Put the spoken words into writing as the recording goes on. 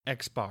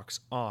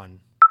Xbox On.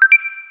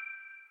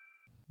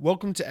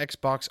 Welcome to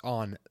Xbox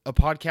On, a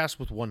podcast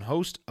with one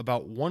host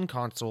about one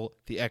console,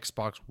 the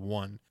Xbox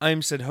One. I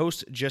am said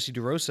host, Jesse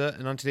DeRosa,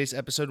 and on today's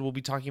episode, we'll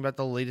be talking about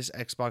the latest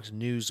Xbox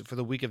news for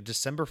the week of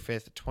December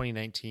 5th,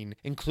 2019,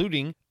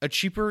 including a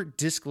cheaper,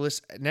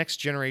 discless,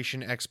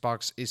 next-generation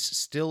Xbox is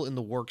still in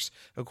the works,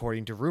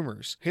 according to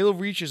rumors. Halo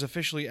Reach is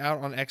officially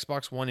out on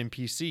Xbox One and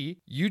PC,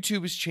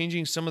 YouTube is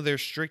changing some of their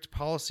strict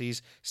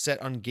policies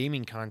set on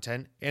gaming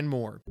content, and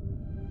more.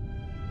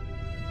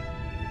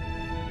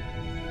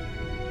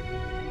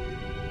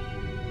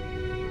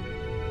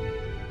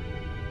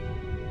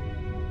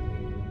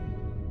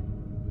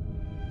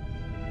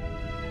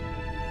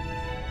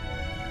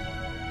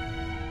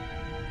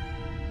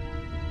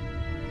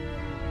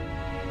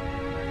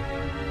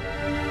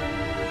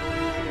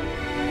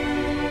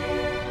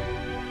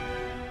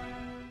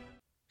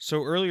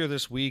 So earlier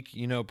this week,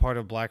 part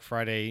of Black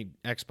Friday,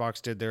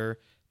 Xbox did their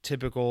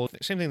typical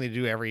same thing they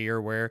do every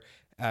year where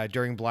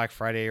during Black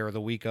Friday or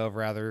the week of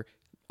rather,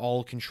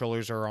 all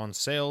controllers are on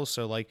sale.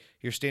 So like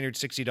your standard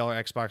 $60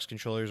 Xbox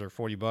controllers are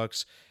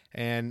 $40.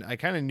 And I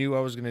kind of knew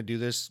I was going to do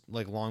this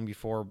like long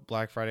before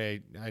Black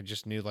Friday. I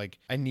just knew like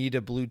I need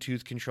a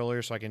Bluetooth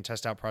controller so I can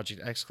test out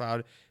Project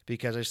xCloud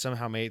because I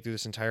somehow made it through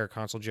this entire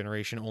console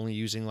generation only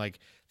using like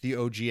the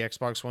OG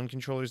Xbox One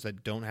controllers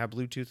that don't have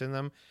Bluetooth in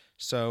them.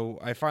 So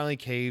I finally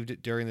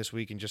caved during this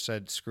week and just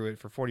said, screw it,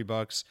 for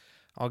 $40.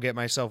 I'll get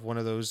myself one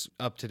of those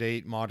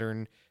up-to-date,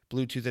 modern,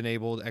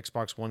 Bluetooth-enabled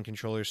Xbox One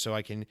controllers so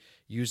I can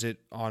use it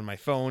on my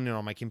phone and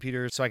on my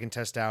computer so I can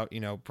test out,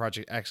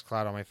 Project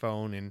xCloud on my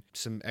phone and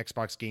some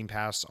Xbox Game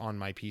Pass on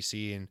my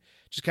PC and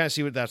just kind of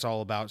see what that's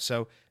all about.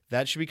 So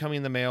that should be coming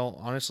in the mail,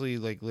 honestly,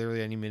 like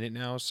literally any minute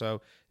now.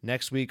 So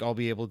next week, I'll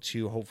be able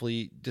to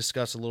hopefully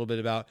discuss a little bit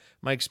about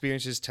my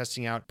experiences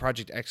testing out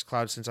Project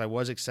xCloud since I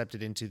was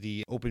accepted into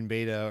the open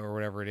beta or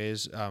whatever it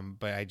is,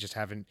 but I just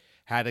haven't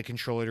had a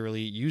controller to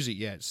really use it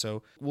yet.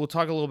 So we'll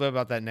talk a little bit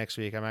about that next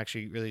week. I'm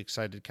actually really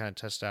excited to kind of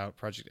test out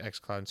Project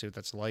xCloud and see what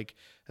that's like,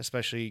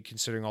 especially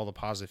considering all the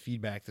positive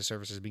feedback the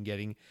service has been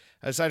getting.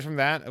 Aside from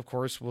that, of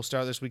course, we'll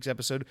start this week's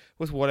episode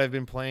with what I've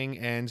been playing,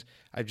 and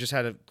I've just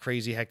had a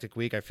crazy hectic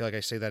week. I feel like I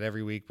say that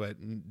every week, but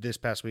this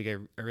past week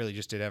I really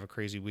just did have a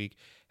crazy week,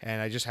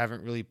 and I just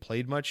haven't really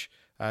played much.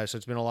 So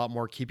it's been a lot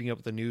more keeping up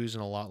with the news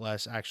and a lot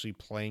less actually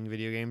playing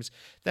video games.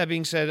 That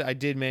being said, I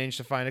did manage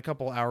to find a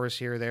couple hours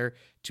here or there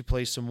to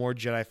play some more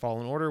Jedi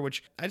Fallen Order,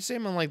 which I'd say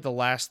I'm on like the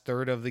last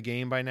third of the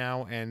game by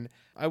now. And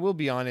I will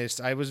be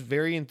honest, I was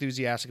very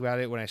enthusiastic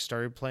about it when I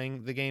started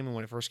playing the game and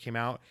when it first came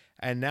out.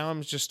 And now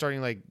I'm just starting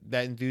like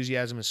that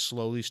enthusiasm is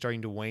slowly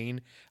starting to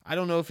wane. I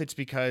don't know if it's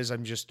because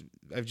I've just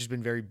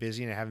been very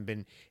busy and I haven't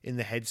been in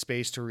the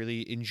headspace to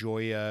really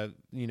enjoy a,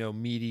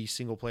 meaty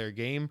single player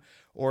game,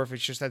 or if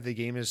it's just that the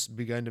game has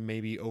begun to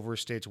maybe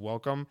overstay its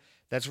welcome.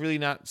 That's really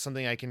not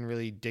something I can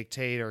really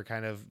dictate or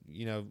kind of,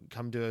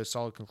 come to a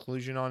solid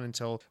conclusion on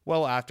until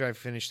well after I've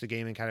finished the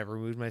game and kind of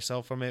removed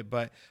myself from it.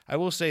 But I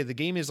will say the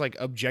game is like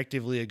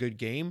objectively a good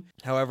game.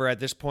 However, at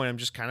this point, I'm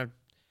just kind of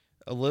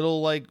a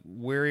little like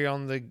weary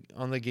on the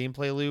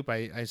gameplay loop.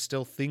 I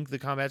still think the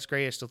combat's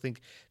great. I still think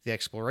the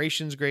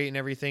exploration's great and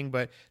everything,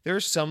 but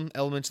there's some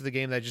elements of the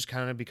game that just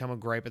kind of become a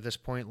gripe at this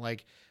point.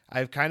 Like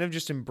I've kind of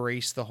just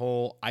embraced the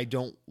whole I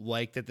don't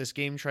like that this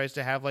game tries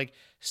to have like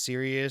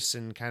serious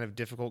and kind of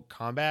difficult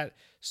combat.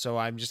 So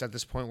I'm just at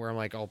this point where I'm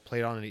like I'll play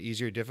it on an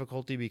easier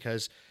difficulty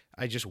because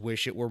I just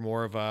wish it were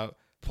more of a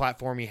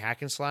platformy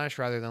hack and slash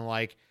rather than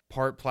like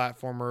part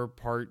platformer,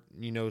 part,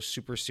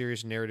 super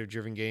serious narrative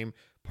driven game,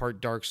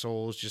 part Dark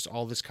Souls, just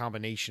all this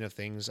combination of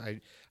things. I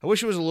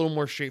wish it was a little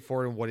more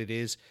straightforward in what it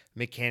is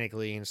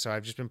mechanically, and so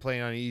I've just been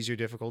playing on an easier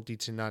difficulty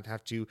to not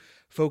have to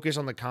focus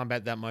on the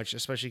combat that much,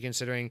 especially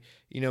considering,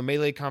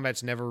 melee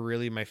combat's never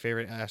really my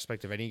favorite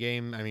aspect of any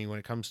game. I mean, when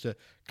it comes to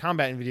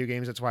combat in video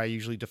games, that's why I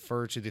usually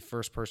defer to the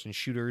first-person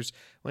shooters.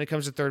 When it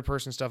comes to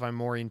third-person stuff, I'm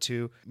more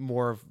into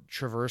more of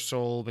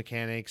traversal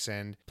mechanics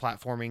and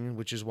platforming,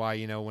 which is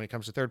why, when it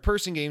comes to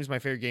third-person games, my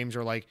favorite games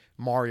are like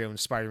Mario and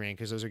Spider-Man,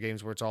 because those are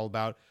games where it's all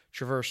about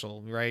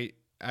traversal, right,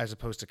 as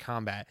opposed to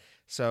combat.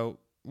 So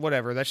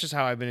whatever, that's just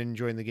how I've been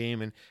enjoying the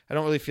game, and I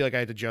don't really feel like I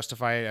had to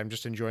justify it. I'm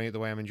just enjoying it the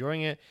way I'm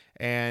enjoying it,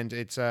 and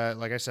it's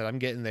like I said, I'm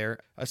getting there.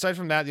 Aside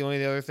from that, the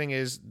other thing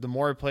is the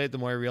more I play it, the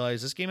more I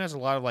realize this game has a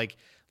lot of like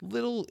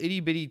little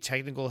itty-bitty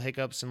technical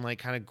hiccups and like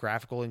kind of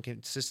graphical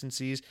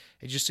inconsistencies.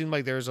 It just seemed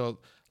like there's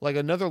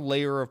another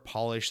layer of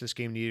polish this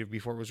game needed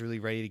before it was really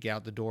ready to get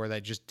out the door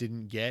that just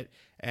didn't get.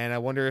 And I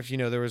wonder if,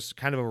 there was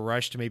kind of a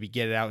rush to maybe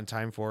get it out in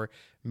time for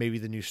maybe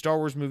the new Star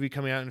Wars movie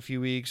coming out in a few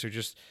weeks, or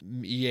just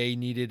EA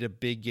needed a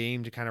big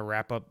game to kind of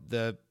wrap up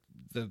the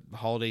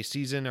holiday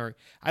season, or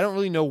I don't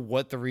really know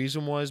what the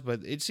reason was, but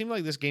it seemed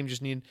like this game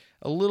just needed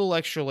a little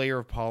extra layer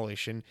of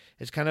polish, and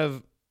it's kind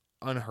of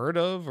unheard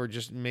of, or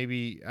just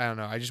maybe, I don't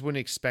know, I just wouldn't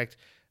expect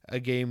a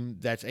game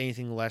that's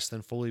anything less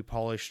than fully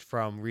polished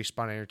from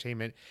Respawn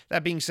Entertainment.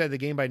 That being said, the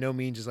game by no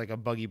means is like a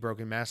buggy,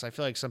 broken mess. I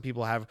feel like some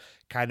people have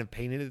kind of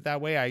painted it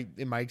that way.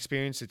 In my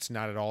experience, it's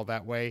not at all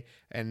that way.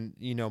 And,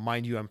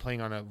 mind you, I'm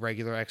playing on a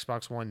regular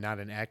Xbox One, not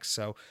an X,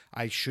 so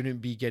I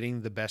shouldn't be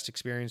getting the best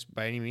experience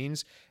by any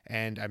means,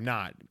 and I'm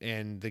not.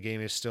 And the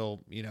game is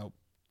still,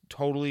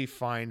 totally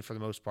fine for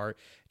the most part.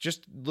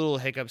 Just little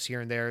hiccups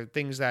here and there,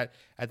 things that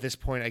at this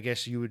point I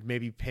guess you would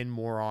maybe pin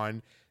more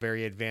on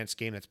very advanced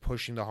game that's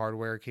pushing the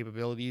hardware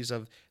capabilities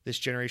of this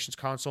generation's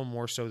console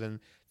more so than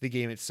the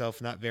game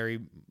itself not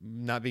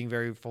being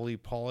very fully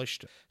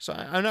polished. So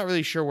I'm not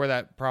really sure where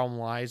that problem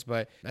lies,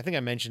 but I think I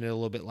mentioned it a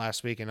little bit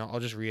last week, and I'll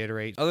just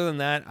reiterate. Other than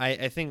that,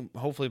 I think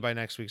hopefully by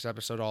next week's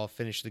episode I'll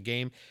finish the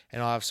game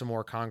and I'll have some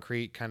more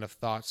concrete kind of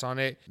thoughts on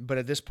it. But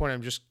at this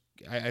point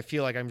I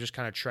feel like I'm just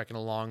kind of trekking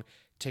along,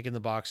 ticking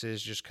the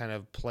boxes, just kind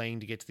of playing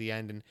to get to the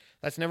end. And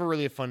that's never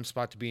really a fun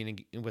spot to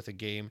be in with a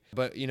game.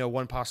 But,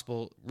 one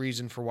possible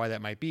reason for why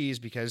that might be is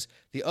because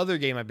the other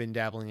game I've been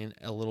dabbling in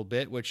a little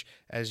bit, which,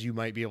 as you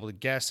might be able to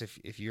guess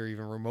if you're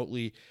even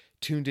remotely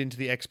tuned into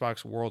the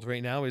Xbox world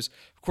right now, is,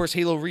 of course,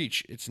 Halo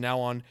Reach. It's now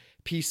on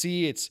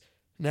PC. It's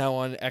now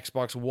on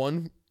Xbox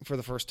One for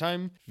the first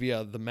time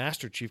via the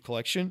Master Chief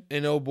Collection.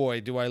 And oh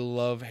boy, do I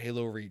love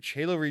Halo Reach.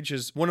 Halo Reach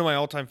is one of my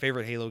all-time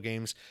favorite Halo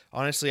games.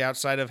 Honestly,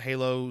 outside of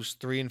Halos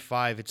 3 and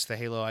 5, it's the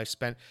Halo I've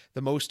spent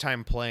the most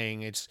time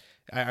playing.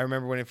 I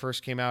remember when it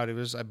first came out,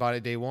 I bought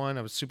it day one.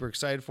 I was super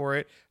excited for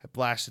it. I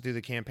blasted through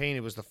the campaign.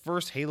 It was the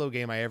first Halo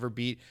game I ever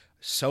beat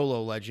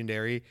solo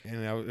legendary,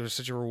 and it was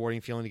such a rewarding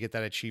feeling to get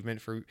that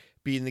achievement for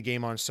beating the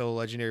game on solo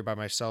legendary by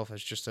myself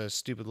as just a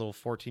stupid little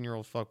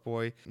 14-year-old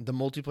fuckboy. The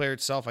multiplayer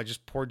itself, I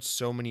just poured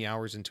so many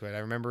hours into it. I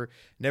remember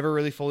never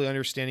really fully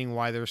understanding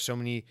why there were so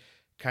many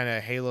kind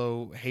of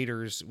Halo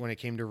haters when it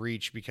came to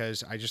Reach,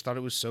 because I just thought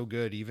it was so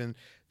good. Even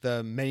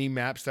the many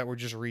maps that were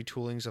just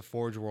retoolings of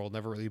Forge World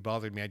never really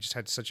bothered me. I just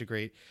had such a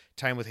great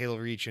time with Halo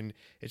Reach, and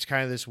it's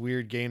kind of this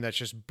weird game that's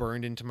just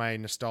burned into my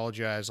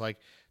nostalgia as like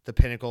the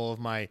pinnacle of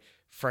my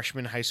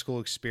freshman high school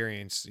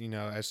experience.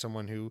 As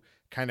someone who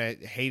kind of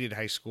hated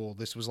high school,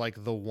 this was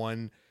like the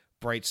one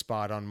bright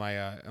spot on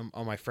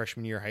my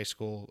freshman year of high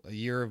school. A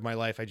year of my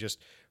life I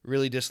just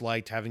really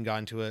disliked, having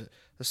gone to a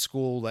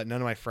school that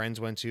none of my friends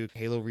went to.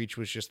 Halo Reach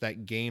was just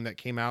that game that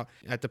came out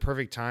at the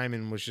perfect time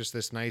and was just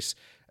this nice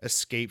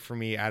escape for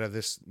me out of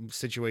this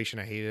situation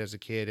I hated as a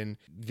kid, and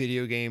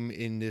video game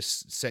in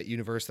this set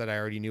universe that I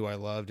already knew I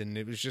loved. And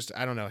it was just,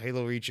 I don't know,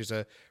 Halo Reach is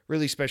a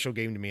really special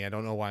game to me. I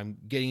don't know why I'm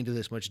getting into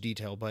this much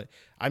detail, but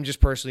I'm just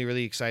personally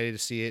really excited to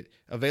see it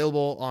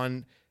available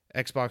on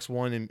Xbox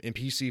One and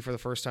PC for the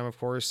first time, of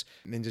course,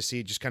 and to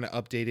see it just kind of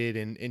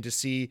updated and to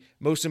see,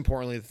 most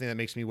importantly, the thing that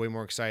makes me way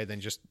more excited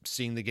than just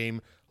seeing the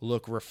game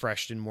look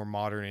refreshed and more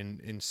modern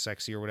and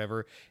sexy or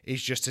whatever,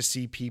 is just to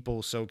see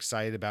people so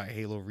excited about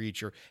Halo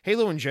Reach or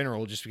Halo in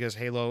general, just because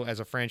Halo as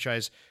a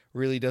franchise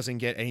really doesn't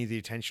get any of the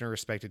attention or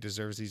respect it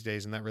deserves these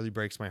days. And that really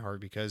breaks my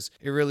heart, because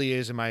it really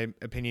is, in my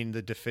opinion,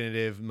 the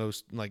definitive,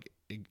 most like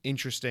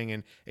interesting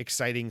and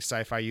exciting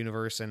sci-fi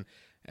universe. And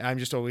I'm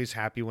just always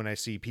happy when I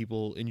see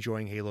people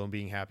enjoying Halo and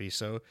being happy.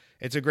 So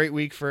it's a great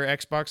week for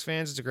Xbox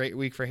fans. It's a great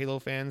week for Halo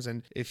fans.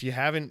 And if you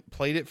haven't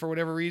played it for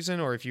whatever reason,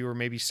 or if you were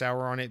maybe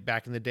sour on it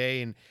back in the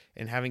day and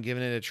haven't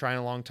given it a try in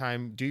a long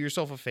time, do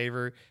yourself a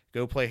favor.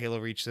 Go play Halo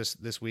Reach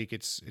this week.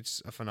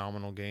 It's a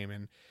phenomenal game,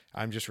 and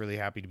I'm just really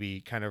happy to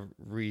be kind of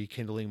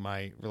rekindling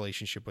my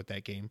relationship with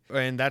that game.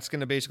 And that's going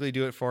to basically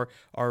do it for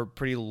our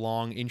pretty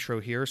long intro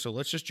here. So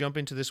let's just jump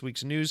into this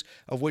week's news,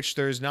 of which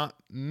there's not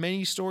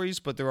many stories,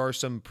 but there are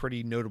some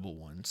pretty notable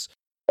ones.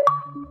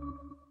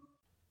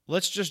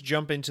 Let's just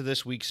jump into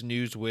this week's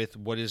news with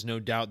what is no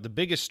doubt the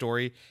biggest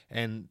story.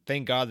 And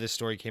thank God this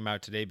story came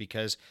out today,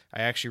 because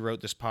I actually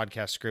wrote this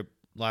podcast script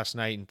last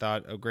night and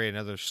thought, oh great,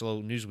 another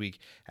slow news week.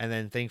 And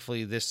then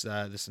thankfully this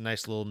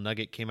nice little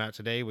nugget came out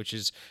today, which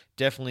is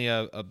definitely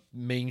a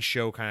main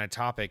show kind of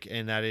topic.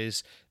 And that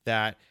is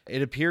that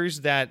it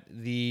appears that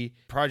the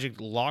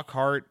Project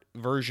Lockhart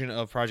version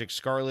of Project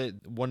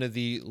Scarlet, one of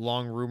the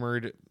long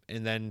rumored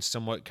and then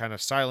somewhat kind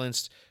of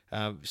silenced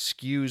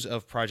SKUs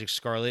of Project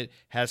Scarlet,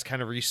 has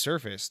kind of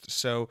resurfaced.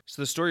 So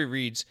the story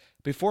reads,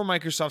 before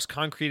Microsoft's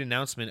concrete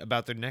announcement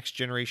about their next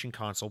generation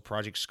console,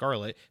 Project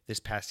Scarlet, this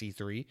past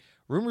E3,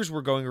 rumors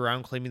were going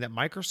around claiming that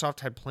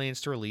Microsoft had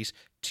plans to release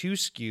 2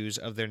 SKUs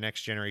of their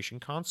next generation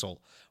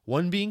console,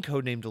 one being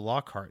codenamed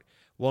Lockhart.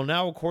 Well,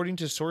 now, according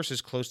to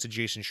sources close to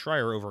Jason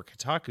Schreier over at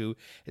Kotaku,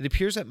 it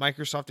appears that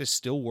Microsoft is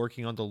still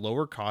working on the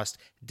lower cost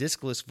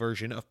diskless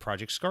version of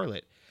Project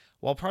Scarlet.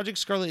 While Project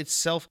Scarlet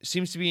itself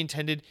seems to be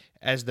intended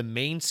as the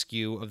main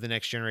SKU of the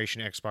next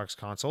generation Xbox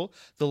console,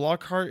 the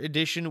Lockhart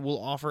edition will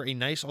offer a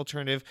nice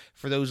alternative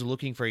for those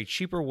looking for a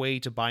cheaper way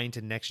to buy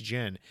into next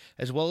gen,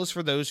 as well as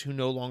for those who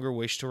no longer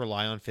wish to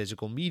rely on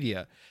physical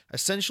media.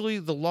 Essentially,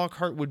 the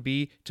Lockhart would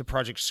be to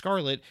Project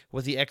Scarlet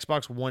what the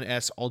Xbox One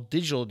S All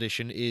Digital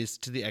Edition is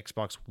to the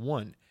Xbox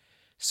One.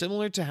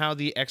 Similar to how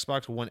the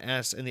Xbox One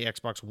S and the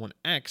Xbox One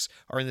X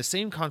are in the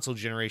same console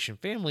generation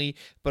family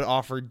but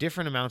offer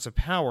different amounts of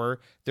power,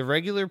 the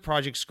regular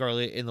Project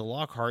Scarlet and the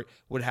Lockhart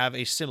would have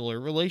a similar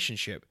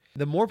relationship.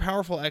 The more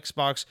powerful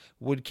Xbox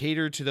would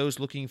cater to those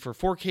looking for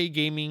 4K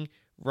gaming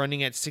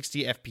running at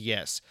 60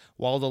 FPS,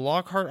 while the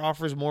Lockhart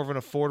offers more of an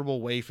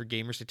affordable way for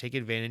gamers to take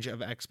advantage of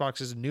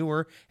Xbox's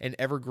newer and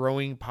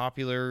ever-growing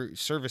popular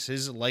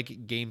services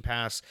like Game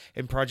Pass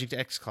and Project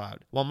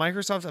xCloud. While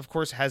Microsoft, of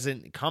course,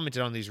 hasn't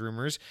commented on these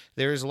rumors,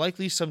 there is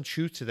likely some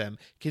truth to them,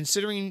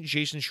 considering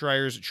Jason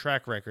Schreier's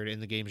track record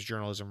in the games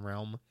journalism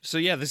realm. So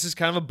yeah, this is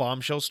kind of a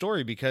bombshell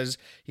story because,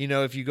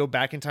 if you go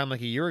back in time like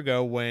a year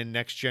ago when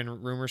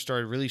next-gen rumors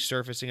started really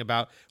surfacing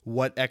about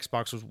what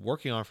Xbox was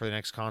working on for the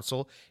next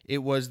console, it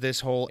was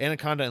this whole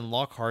Anaconda and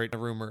Lockhart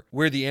rumor,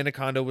 where the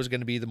Anaconda was going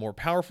to be the more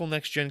powerful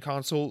next-gen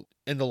console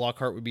and the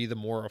Lockhart would be the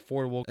more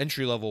affordable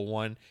entry-level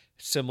one,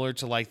 similar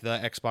to like the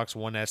Xbox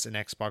One S and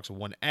Xbox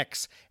One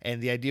X. And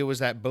the idea was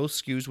that both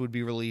SKUs would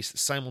be released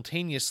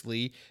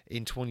simultaneously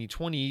in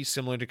 2020,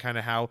 similar to kind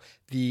of how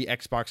the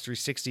Xbox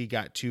 360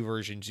 got two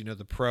versions,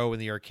 the Pro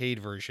and the arcade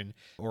version,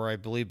 or I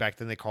believe back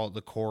then they called it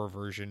the Core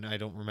version. I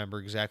don't remember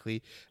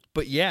exactly.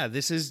 But yeah,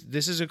 this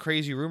is a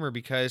crazy rumor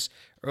because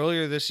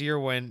earlier this year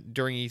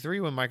during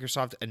E3 when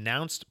Microsoft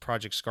announced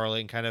Project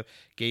Scarlet and kind of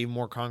gave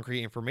more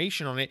concrete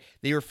information on it,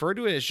 they referred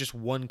to it as just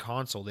one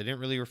console. They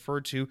didn't really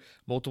refer to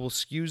multiple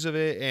SKUs of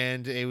it,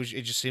 and it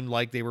just seemed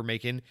like they were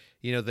making,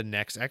 the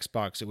next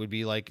Xbox. It would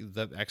be like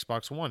the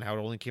Xbox One, how it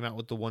only came out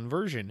with the one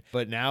version.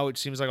 But now it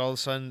seems like all of a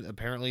sudden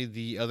apparently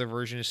the other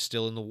version is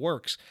still in the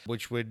works,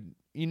 which would,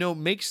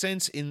 make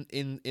sense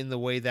in the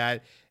way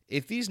that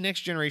if these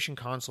next generation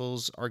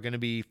consoles are going to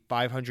be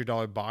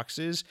 $500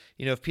 boxes,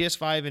 if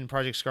PS5 and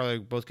Project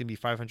Scarlet both can be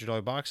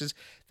 $500 boxes,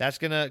 that's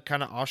going to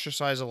kind of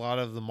ostracize a lot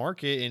of the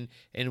market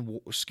and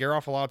scare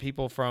off a lot of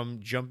people from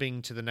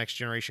jumping to the next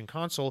generation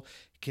console,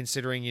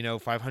 considering,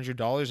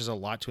 $500 is a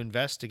lot to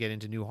invest to get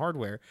into new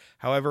hardware.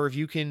 However, if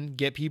you can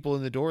get people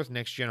in the door with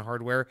next gen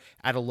hardware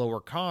at a lower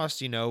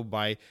cost,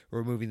 by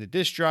removing the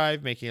disk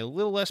drive, making it a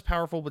little less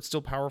powerful, but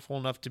still powerful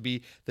enough to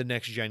be the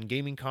next gen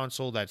gaming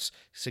console that's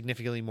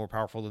significantly more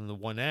powerful than the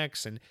One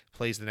X and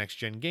plays the next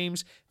gen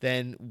games,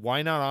 then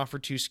why not offer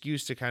two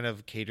SKUs to kind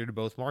of cater to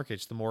both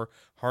markets? The more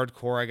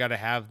hardcore, I got to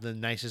have the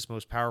nicest,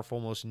 most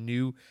powerful, most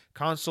new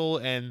console,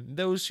 and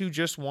those who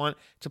just want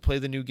to play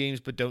the new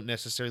games but don't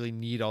necessarily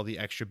need all the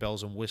extra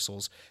bells and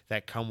whistles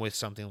that come with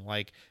something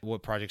like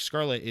what Project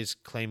Scarlet is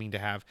claiming to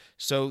have.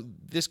 So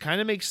this kind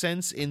of makes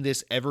sense in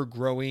this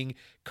ever-growing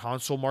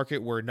console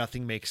market where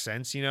nothing makes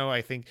sense.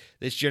 I think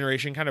this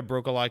generation kind of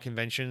broke a lot of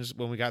conventions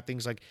when we got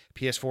things like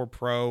PS4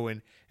 Pro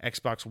and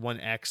Xbox One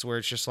X, where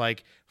it's just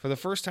like, for the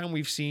first time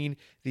we've seen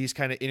these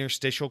kind of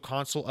interstitial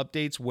console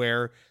updates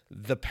where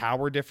the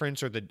power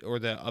difference or the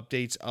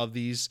updates of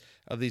these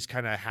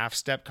kind of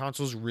half-step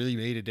consoles really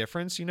made a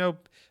difference,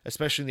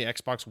 especially in the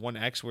Xbox One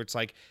X, where it's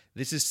like,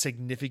 this is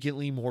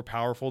significantly more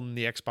powerful than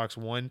the Xbox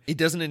One. It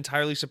doesn't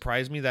entirely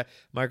surprise me that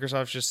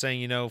Microsoft's just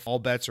saying, all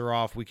bets are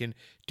off. We can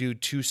do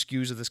two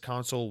SKUs of this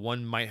console.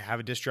 One might have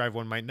a disk drive,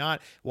 one might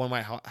not. One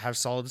might have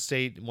solid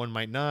state, one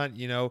might not,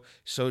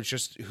 So it's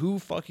just, who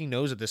fucking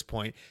knows at this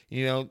point?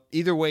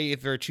 Either way,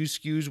 if there are two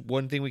SKUs,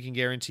 one thing we can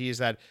guarantee is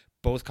that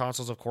both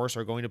consoles, of course,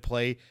 are going to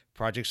play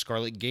Project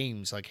Scarlet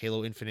games like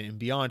Halo Infinite and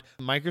beyond.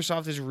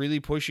 Microsoft is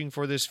really pushing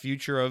for this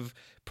future of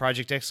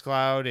Project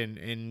xCloud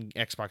and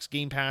Xbox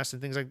Game Pass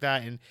and things like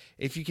that. And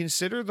if you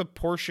consider the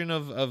portion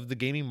of the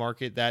gaming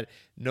market that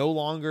no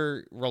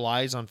longer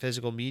relies on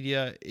physical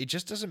media, it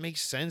just doesn't make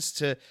sense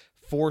to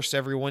force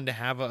everyone to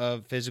have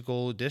a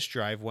physical disk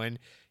drive when,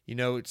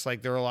 it's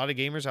like there are a lot of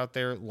gamers out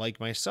there like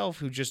myself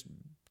who just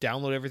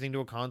download everything to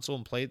a console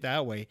and play it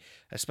that way,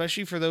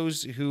 especially for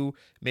those who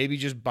maybe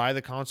just buy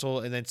the console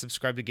and then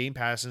subscribe to Game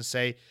Pass and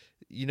say,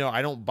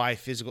 I don't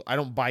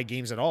buy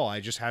games at all. I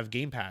just have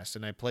Game Pass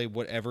and I play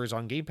whatever is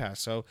on Game Pass.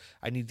 So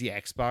I need the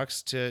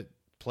Xbox to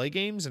play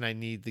games and I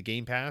need the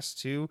Game Pass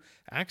to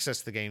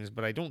access the games,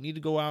 but I don't need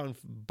to go out and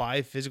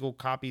buy physical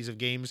copies of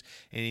games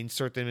and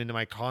insert them into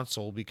my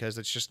console because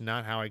that's just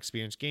not how I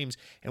experience games.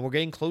 And we're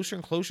getting closer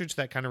and closer to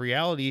that kind of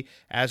reality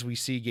as we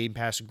see Game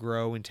Pass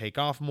grow and take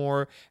off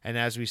more, and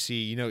as we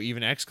see,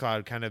 even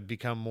xCloud kind of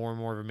become more and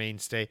more of a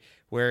mainstay,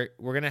 where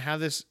we're going to have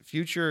this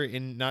future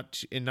in not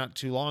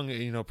too long,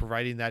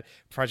 providing that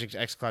Project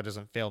xCloud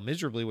doesn't fail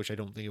miserably, which I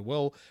don't think it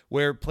will,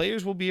 where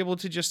players will be able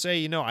to just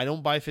say, I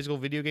don't buy physical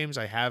video games.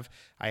 I have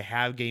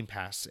Game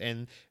Pass.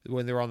 And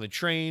when they're on the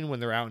train, when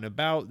they're out and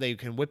about, they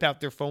can whip out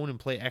their phone and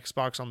play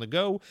Xbox on the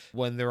go.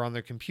 When they're on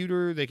their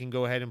computer, they can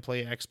go ahead and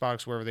play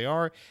Xbox wherever they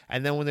are.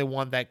 And then when they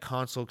want that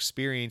console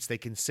experience, they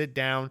can sit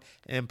down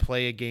and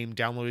play a game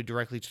downloaded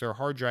directly to their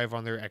hard drive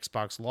on their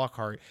Xbox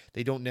Lockhart.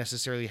 They don't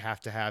necessarily have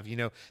to have,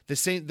 the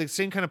the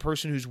same kind of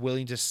person who's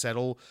willing to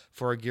settle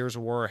for a Gears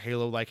of War or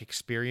Halo like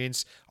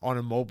experience on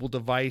a mobile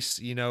device,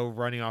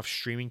 running off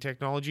streaming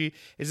technology,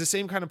 is the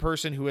same kind of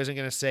person who isn't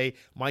going to say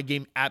my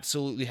game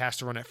absolutely has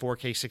to run at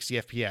 4K 60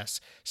 FPS.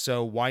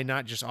 So why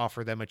not just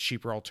offer them a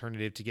cheaper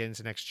alternative to get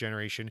into next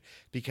generation,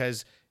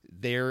 because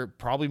they're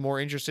probably more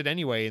interested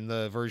anyway in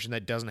the version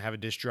that doesn't have a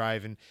disk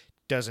drive and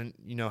doesn't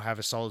have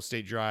a solid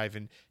state drive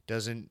and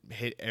doesn't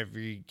hit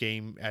every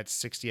game at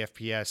 60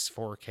 FPS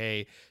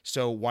 4K.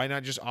 So why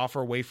not just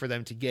offer a way for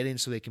them to get in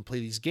so they can play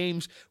these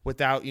games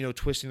without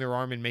twisting their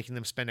arm and making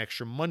them spend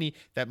extra money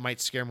that might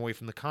scare them away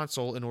from the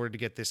console in order to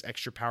get this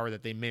extra power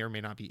that they may or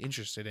may not be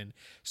interested in.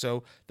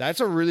 So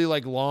that's a really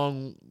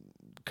long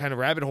kind of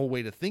rabbit hole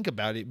way to think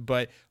about it,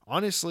 but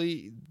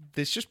honestly,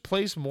 this just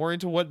plays more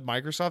into what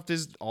Microsoft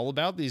is all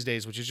about these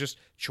days, which is just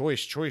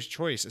choice,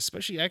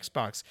 especially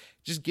Xbox.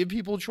 Just give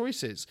people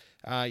choices.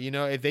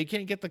 If they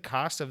can't get the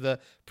cost of the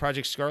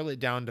Project Scarlet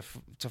down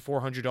to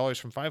 $400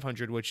 from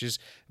 $500, which is,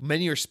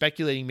 many are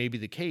speculating may be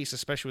the case,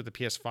 especially with the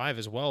PS5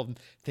 as well,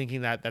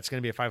 thinking that that's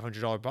going to be a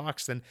 $500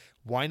 box, then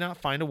why not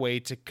find a way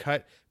to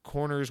cut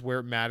corners where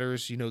it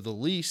matters, the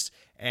least,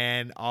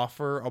 and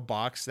offer a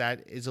box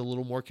that is a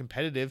little more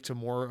competitive to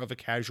more of a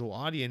casual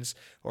audience,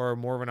 or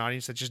more of an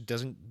audience that just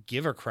doesn't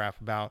give a crap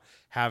about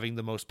having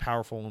the most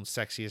powerful and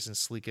sexiest and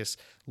sleekest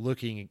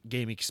looking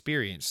game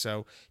experience.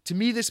 So to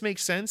me, this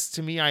makes sense.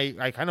 To me,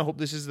 I kind of hope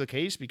this is the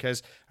case,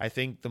 because I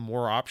think the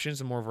more options,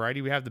 the more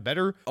variety we have, the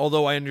better.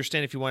 Although I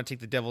understand if you want to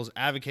take the devil's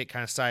advocate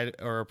kind of side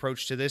or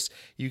approach to this,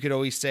 you could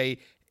always say,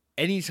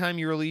 anytime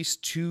you release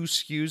 2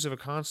 SKUs of a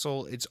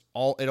console, it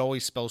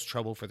always spells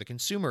trouble for the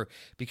consumer,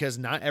 because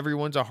not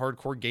everyone's a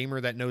hardcore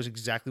gamer that knows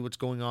exactly what's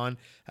going on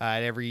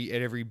at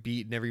every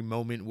beat and every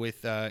moment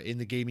with in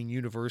the gaming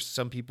universe.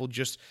 Some people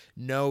just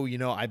know,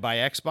 I buy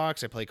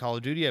Xbox, I play Call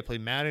of Duty, I play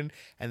Madden,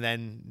 and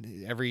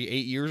then every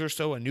 8 years or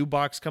so a new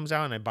box comes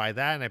out and I buy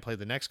that and I play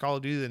the next Call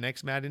of Duty, the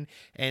next Madden.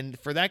 And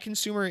for that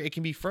consumer, it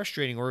can be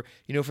frustrating. Or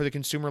for the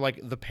consumer, like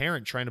the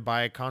parent trying to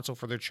buy a console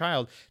for their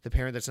child, the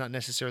parent that's not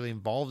necessarily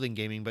involved in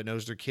gaming but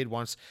knows their kid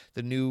wants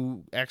the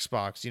new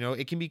Xbox.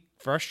 It can be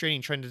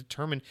frustrating trying to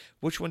determine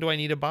which one do I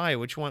need to buy,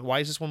 why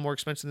is this one more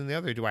expensive than the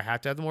other, do I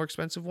have to have the more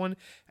expensive one?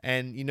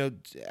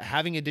 And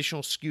having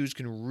additional SKUs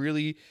can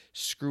really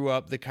screw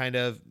up the kind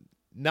of,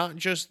 not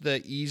just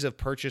the ease of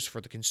purchase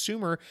for the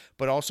consumer,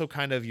 but also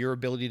kind of your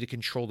ability to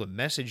control the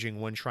messaging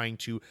when trying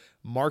to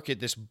market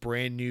this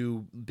brand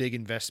new big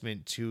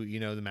investment to,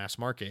 the mass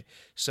market.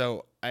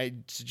 So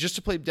just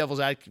to play devil's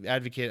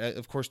advocate,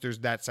 of course, there's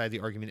that side of the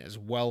argument as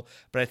well.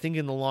 But I think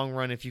in the long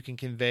run, if you can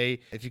convey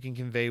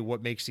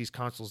what makes these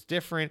consoles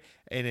different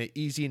in an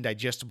easy and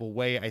digestible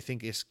way, I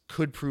think it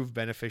could prove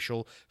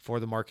beneficial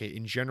for the market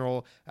in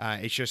general.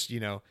 It's just,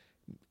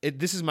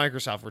 this is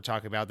Microsoft we're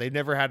talking about. They've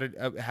never had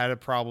a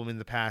problem in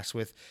the past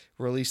with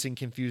releasing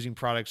confusing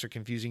products or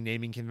confusing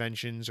naming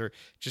conventions, or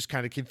just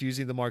kind of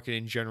confusing the market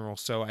in general.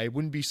 So I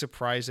wouldn't be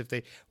surprised if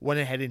they went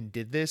ahead and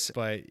did this.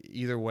 But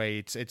either way,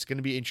 it's going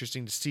to be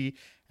interesting to see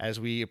as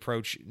we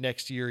approach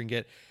next year and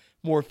get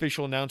more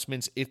official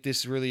announcements if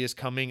this really is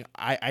coming.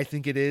 I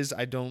think it is.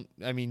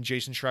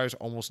 Jason Schreier's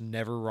almost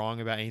never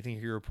wrong about anything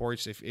he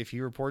reports. If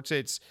he reports it,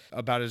 it's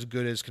about as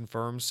good as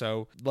confirmed.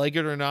 So like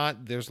it or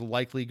not, there's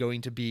likely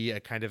going to be a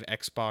kind of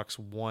Xbox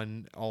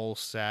One all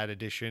SAD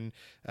edition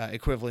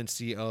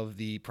equivalency of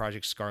the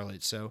Project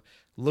Scarlet. So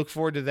look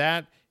forward to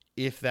that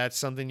if that's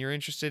something you're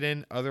interested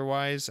in.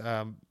 Otherwise,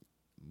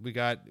 we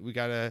got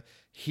a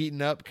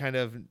heating up kind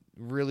of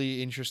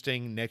really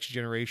interesting next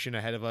generation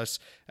ahead of us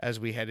as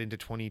we head into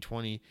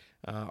 2020.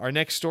 Our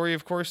next story,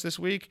 of course, this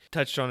week,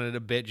 touched on it a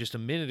bit just a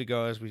minute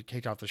ago as we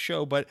kicked off the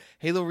show, but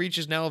Halo Reach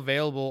is now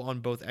available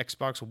on both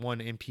Xbox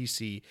One and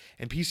PC,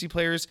 and PC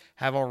players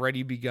have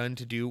already begun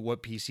to do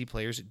what PC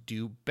players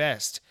do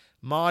best: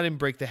 mod and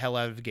break the hell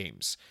out of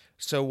games.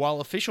 So while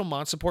official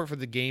mod support for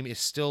the game is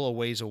still a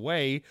ways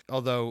away,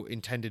 although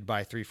intended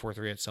by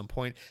 343 at some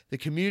point, the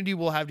community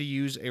will have to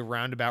use a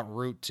roundabout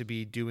route to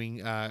be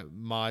doing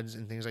mods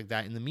and things like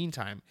that in the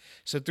meantime.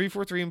 So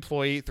 343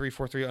 employee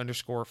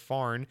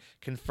 343_Farn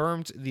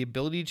confirmed the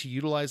ability to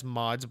utilize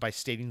mods by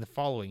stating the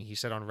following. He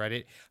said on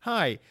Reddit,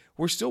 "Hi,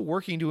 we're still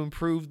working to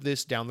improve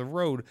this down the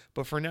road,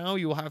 but for now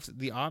you will have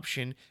the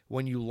option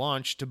when you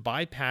launch to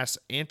bypass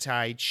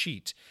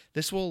anti-cheat.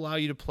 This will allow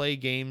you to play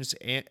games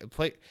and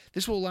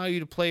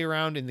play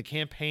around in the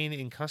campaign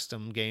and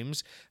custom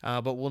games,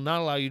 but will not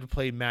allow you to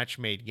play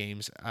match-made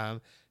games."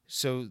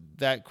 So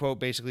that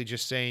quote basically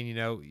just saying,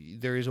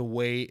 there's a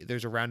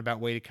roundabout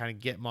way to kind of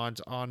get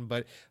mods on,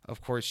 but of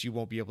course you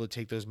won't be able to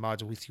take those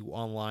mods with you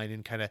online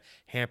and kind of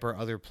hamper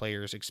other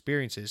players'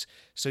 experiences.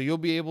 So you'll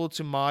be able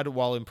to mod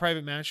while in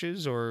private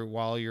matches or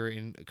while you're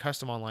in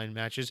custom online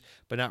matches,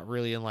 but not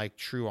really in like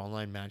true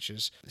online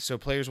matches. So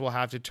players will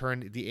have to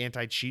turn the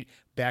anti-cheat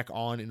back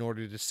on in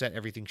order to set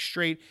everything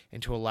straight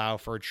and to allow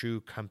for a true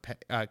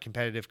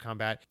competitive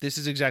combat. This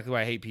is exactly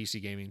why I hate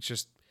PC gaming. It's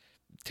just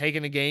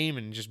taking a game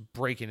and just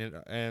breaking it,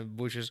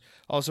 which is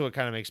also what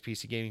kind of makes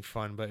PC gaming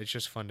fun, but it's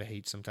just fun to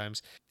hate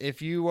sometimes.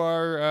 If you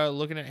are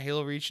looking at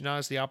Halo Reach not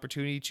as the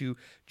opportunity to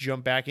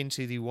jump back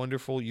into the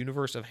wonderful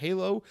universe of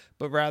Halo,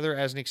 but rather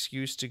as an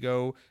excuse to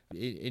go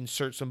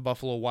insert some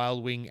Buffalo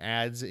Wild Wing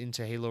ads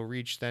into Halo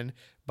Reach, then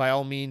by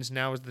all means,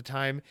 now is the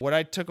time. What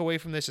I took away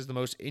from this is the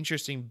most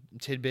interesting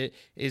tidbit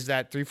is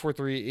that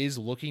 343 is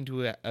looking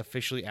to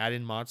officially add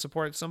in mod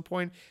support at some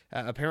point.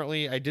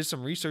 Apparently, I did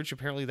some research.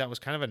 Apparently, that was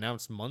kind of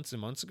announced months and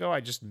months ago.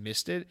 I just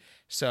missed it.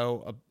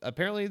 So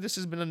apparently, this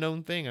has been a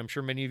known thing. I'm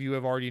sure many of you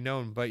have already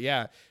known. But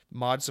yeah,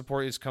 mod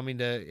support is coming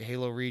to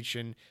Halo Reach,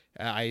 and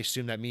I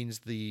assume that means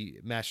the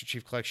Master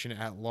Chief Collection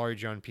at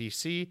large on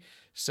PC.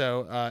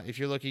 So if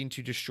you're looking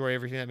to destroy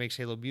everything that makes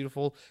Halo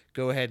beautiful,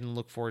 go ahead and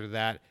look forward to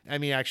that. I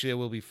mean, actually, it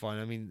will be fun.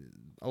 I mean,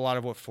 a lot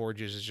of what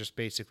Forge is just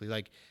basically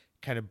like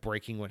kind of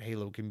breaking what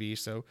Halo can be.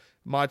 So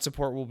mod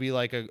support will be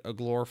like a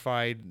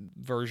glorified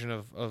version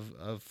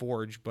of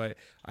Forge, but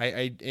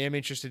I am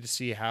interested to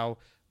see how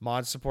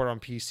mod support on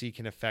PC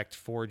can affect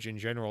Forge in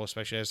general,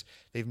 especially as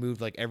they've moved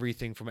like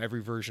everything from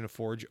every version of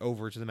Forge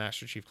over to the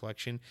Master Chief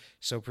Collection.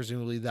 So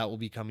presumably that will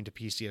be coming to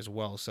PC as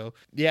well. So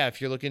yeah, if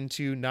you're looking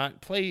to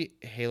not play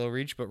Halo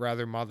Reach, but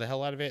rather mod the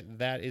hell out of it,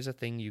 that is a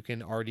thing you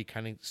can already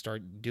kind of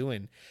start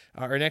doing.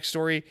 Our next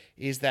story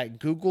is that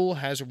Google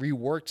has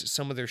reworked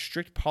some of their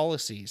strict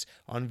policies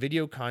on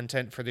video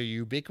content for their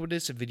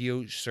ubiquitous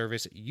video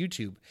service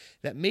YouTube.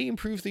 That may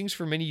improve things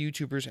for many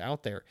YouTubers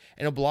out there.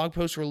 In a blog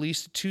post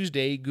released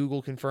Tuesday,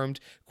 Google confirmed,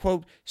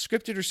 quote,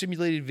 scripted or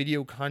simulated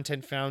video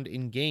content found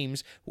in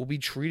games will be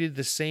treated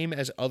the same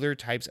as other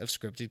types of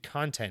scripted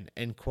content,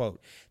 end quote.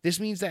 This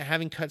means that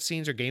having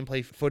cutscenes or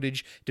gameplay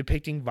footage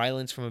depicting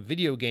violence from a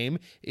video game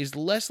is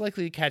less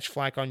likely to catch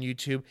flack on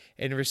YouTube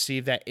and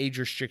receive that age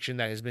restriction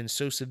that has been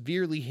so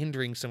severely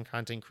hindering some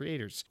content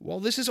creators. While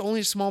this is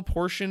only a small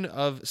portion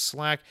of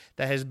slack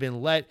that has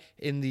been let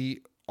in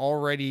the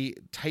already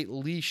tight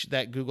leash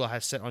that Google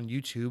has set on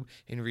YouTube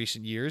in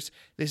recent years,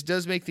 this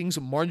does make things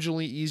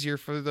marginally easier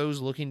for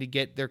those looking to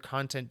get their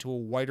content to a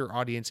wider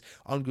audience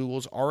on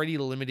Google's already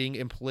limiting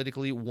and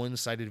politically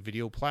one-sided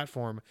video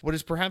platform. What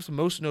is perhaps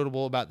most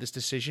notable about this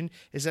decision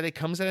is that it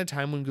comes at a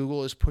time when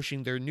Google is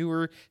pushing their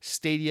newer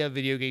Stadia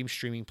video game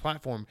streaming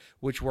platform,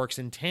 which works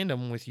in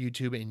tandem with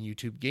YouTube and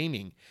YouTube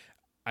Gaming.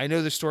 I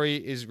know the story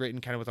is written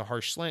kind of with a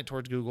harsh slant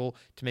towards Google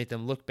to make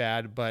them look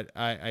bad, but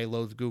I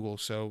loathe Google,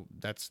 so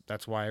that's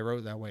why I wrote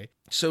it that way.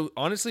 So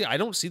honestly, I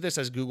don't see this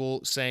as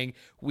Google saying,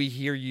 we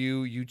hear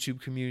you,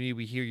 YouTube community,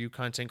 we hear you,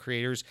 content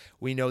creators,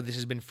 we know this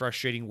has been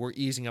frustrating, we're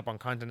easing up on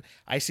content.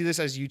 I see this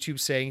as YouTube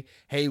saying,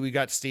 hey, we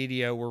got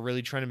Stadia, we're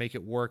really trying to make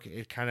it work.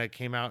 It kind of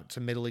came out to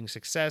middling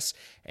success,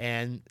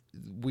 and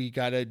we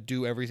got to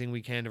do everything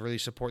we can to really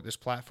support this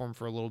platform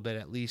for a little bit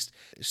at least.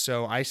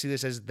 So I see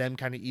this as them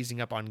kind of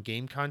easing up on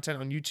game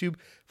content on YouTube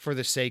for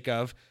the sake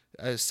of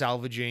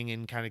salvaging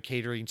and kind of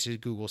catering to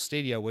Google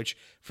Stadia, which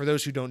for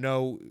those who don't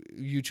know,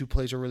 YouTube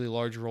plays a really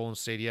large role in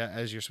Stadia,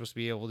 as you're supposed to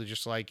be able to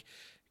just like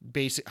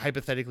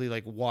hypothetically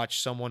like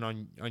watch someone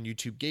on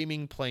YouTube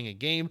Gaming playing a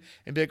game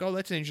and be like, oh,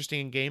 that's an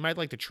interesting game, I'd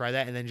like to try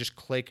that, and then just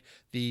click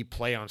the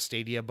play on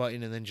Stadia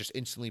button and then just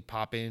instantly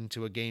pop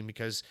into a game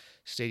because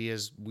Stadia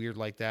is weird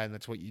like that, and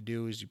that's what you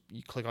do is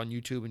you click on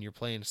YouTube and you're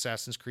playing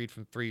Assassin's Creed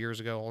from 3 years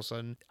ago all of a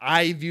sudden.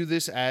 I view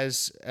this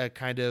as a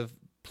kind of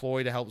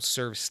ploy to help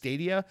serve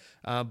Stadia,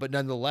 but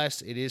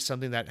nonetheless, it is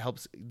something that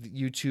helps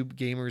YouTube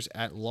gamers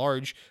at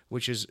large,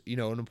 which is, you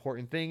know, an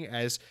important thing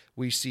as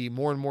we see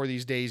more and more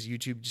these days.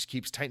 YouTube just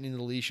keeps tightening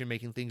the leash and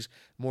making things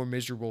more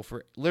miserable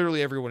for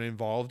literally everyone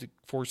involved,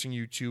 forcing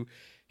you to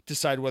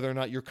decide whether or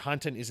not your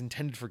content is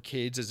intended for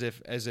kids, as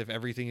if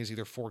everything is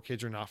either for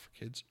kids or not for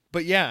kids.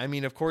 But yeah, I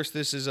mean, of course,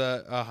 this is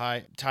a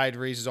high tide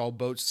raises all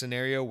boats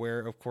scenario where,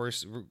 of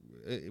course,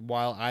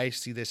 while I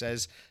see this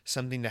as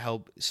something to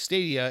help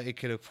Stadia, it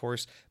could, of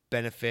course,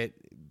 benefit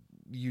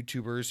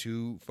YouTubers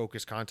who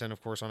focus content,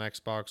 of course, on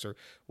Xbox or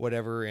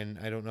whatever. And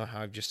I don't know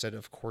how I've just said,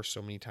 of course,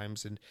 so many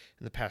times in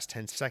the past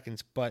 10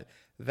 seconds, but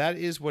that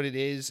is what it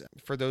is.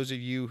 For those of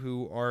you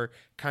who are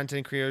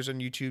content creators on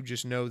YouTube,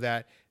 just know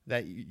that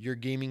your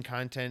gaming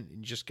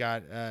content just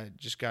got a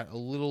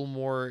little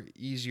more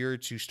easier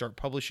to start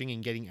publishing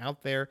and getting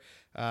out there,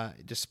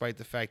 despite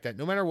the fact that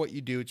no matter what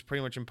you do, it's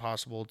pretty much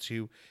impossible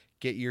to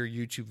get your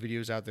YouTube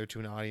videos out there to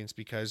an audience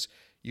because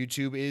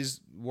YouTube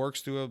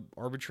works through a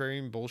arbitrary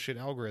and bullshit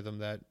algorithm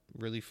that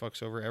really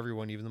fucks over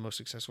everyone, even the most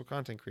successful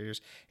content creators.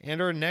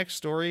 And our next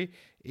story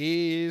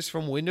is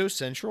from Windows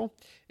Central,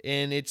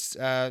 and it's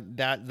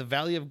that the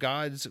Valley of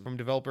Gods from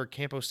developer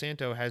Campo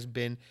Santo has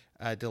been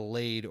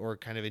delayed or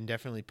kind of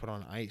indefinitely put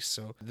on ice.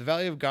 So the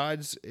Valley of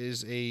Gods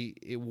was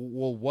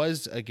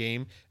a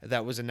game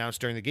that was announced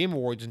during the Game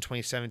Awards in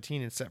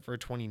 2017 and set for a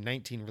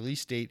 2019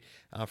 release date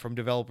from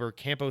developer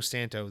Campo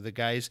Santo, the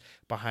guys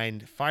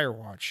behind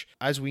Firewatch.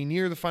 As we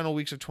near the final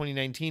weeks of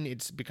 2019,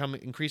 it's become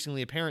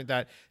increasingly apparent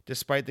that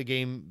despite the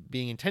game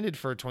being intended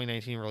for a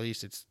 2019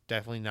 release, it's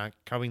definitely not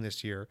coming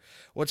this year.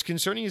 What's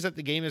concerning is that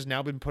the game has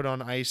now been put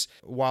on ice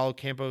while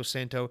Campo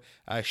Santo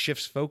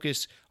shifts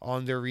focus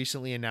on their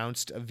recently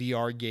announced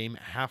VR game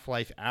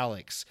Half-Life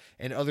Alyx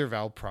and other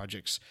Valve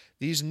projects.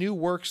 These new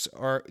work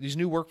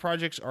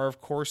projects are, of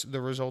course, the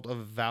result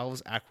of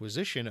Valve's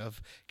acquisition of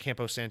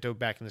Campo Santo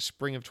back in the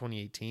spring of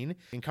 2018.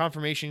 And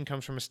confirmation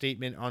comes from a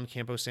statement on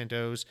Campo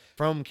Santo's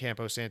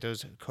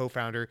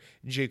co-founder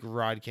Jake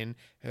Rodkin,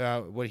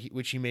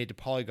 which he made to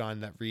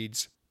Polygon, that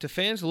reads, "To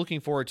fans looking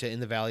forward to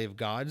In the Valley of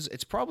Gods,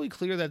 it's probably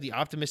clear that the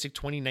optimistic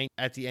 2019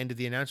 at the end of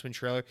the announcement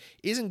trailer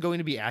isn't going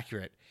to be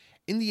accurate.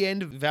 In the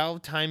end,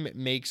 Valve time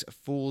makes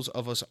fools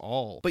of us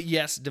all. But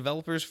yes,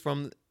 developers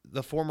from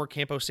the former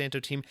Campo Santo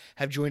team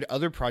have joined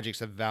other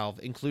projects of Valve,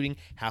 including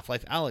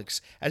Half-Life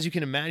Alyx. As you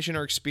can imagine,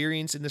 our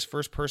experience in this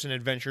first-person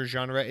adventure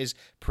genre is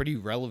pretty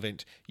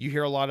relevant. You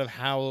hear a lot about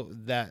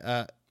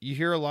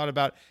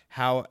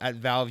how at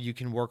Valve you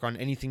can work on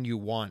anything you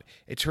want.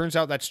 It turns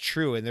out that's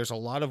true, and there's a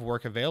lot of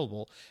work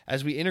available.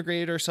 As we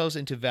integrated ourselves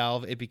into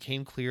Valve, it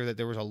became clear that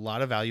there was a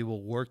lot of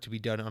valuable work to be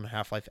done on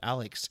Half-Life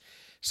Alyx.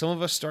 Some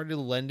of us started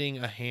lending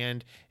a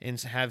hand and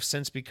have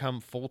since become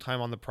full-time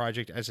on the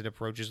project as it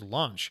approaches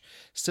launch.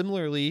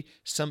 Similarly,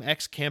 some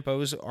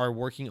ex-Campos are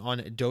working on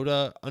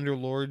Dota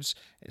Underlords,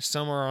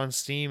 some are on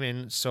Steam,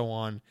 and so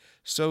on.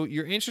 So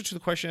your answer to the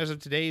question as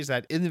of today is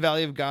that In the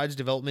Valley of Gods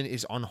development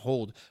is on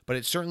hold, but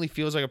it certainly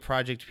feels like a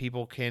project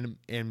people can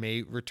and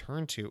may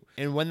return to.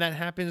 And when that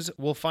happens,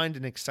 we'll find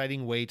an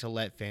exciting way to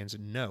let fans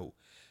know."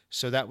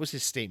 So that was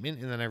his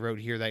statement. And then I wrote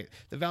here that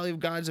the Valley of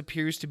Gods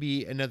appears to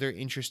be another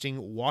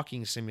interesting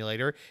walking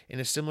simulator in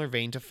a similar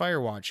vein to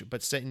Firewatch,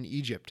 but set in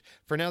Egypt.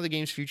 For now, the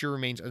game's future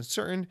remains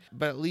uncertain,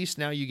 but at least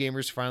now you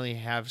gamers finally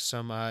have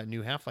some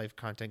new Half-Life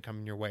content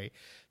coming your way.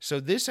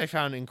 So this I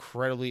found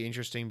incredibly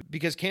interesting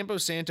because Campo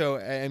Santo,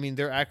 I mean,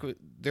 their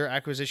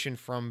acquisition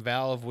from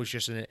Valve was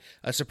just a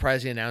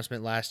surprising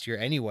announcement last year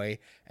anyway.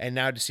 And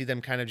now to see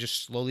them kind of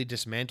just slowly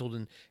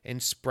dismantled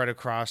and spread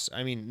across,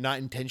 I mean, not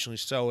intentionally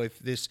so, if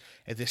this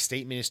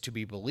statement is to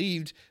be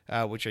believed,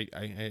 which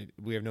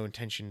we have no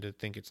intention to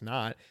think it's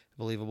not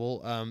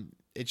believable.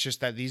 It's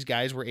just that these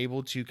guys were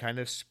able to kind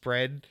of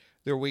spread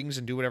their wings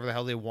and do whatever the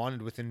hell they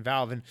wanted within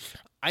Valve. And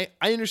I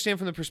understand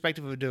from the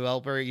perspective of a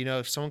developer,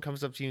 if someone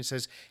comes up to you and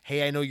says,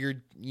 "Hey, I know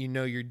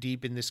you're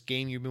deep in this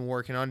game you've been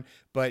working on,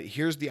 but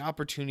here's the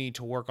opportunity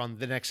to work on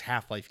the next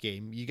Half-Life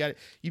game."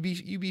 You'd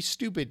be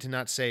stupid to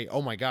not say,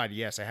 "Oh my God,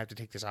 yes, I have to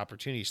take this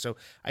opportunity." So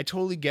I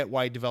totally get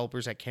why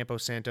developers at Campo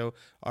Santo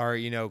are,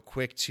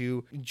 quick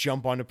to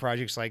jump onto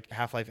projects like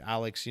Half-Life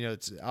Alyx.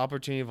 It's an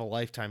opportunity of a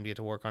lifetime to get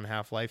to work on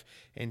Half-Life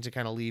and to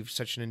kind of leave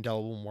such an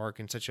indelible mark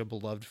and such a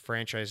beloved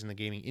franchise in the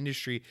gaming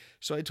industry.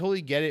 So I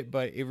totally get it,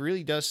 but it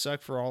really does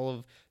suck for all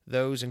of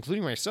those,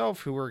 including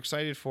myself, who were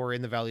excited for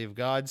In the Valley of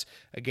Gods,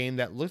 a game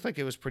that looked like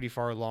it was pretty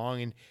far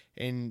along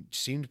and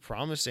seemed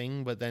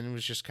promising, but then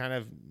was just kind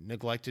of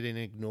neglected and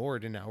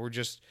ignored. And now we're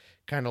just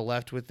kind of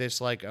left with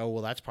this like, oh,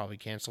 well, that's probably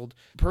canceled.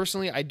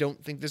 Personally, I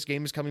don't think this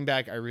game is coming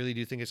back. I really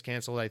do think it's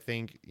canceled. I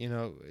think,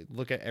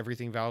 look at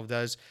everything Valve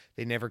does.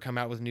 They never come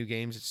out with new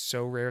games. It's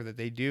so rare that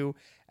they do.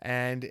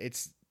 And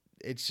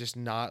it's just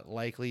not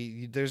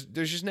likely. There's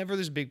just never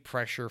this big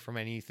pressure from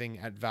anything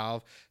at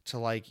Valve to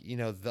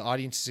the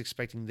audience is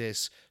expecting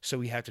this, so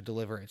we have to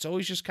deliver. It's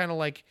always just kind of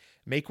like,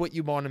 make what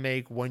you want to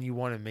make when you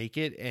want to make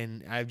it.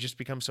 And I've just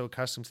become so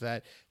accustomed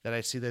to that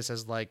I see this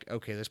as like,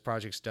 okay, this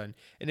project's done.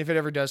 And if it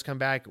ever does come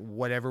back,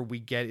 whatever we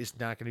get is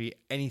not going to be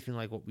anything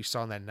like what we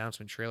saw in that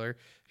announcement trailer,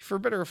 for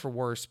better or for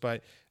worse.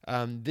 But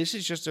this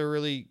is just a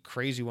really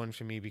crazy one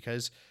for me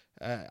because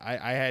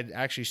I had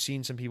actually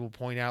seen some people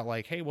point out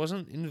like, hey,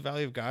 wasn't In the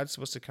Valley of Gods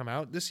supposed to come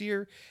out this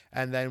year?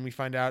 And then we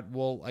find out,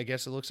 well, I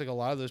guess it looks like a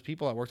lot of those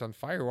people that worked on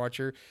Firewatch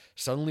are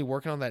suddenly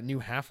working on that new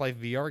Half-Life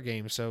VR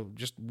game. So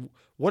just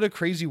what a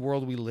crazy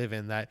world we live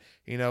in that,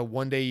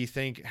 one day you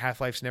think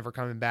Half-Life's never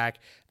coming back.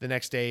 The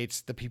next day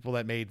it's the people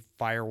that made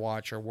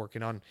Firewatch are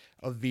working on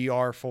a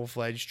VR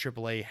full-fledged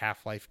AAA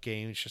Half-Life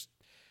game. It's just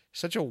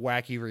such a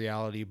wacky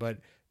reality, but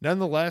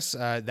nonetheless,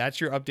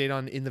 that's your update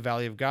on In the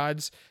Valley of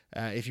Gods.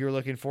 If you're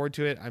looking forward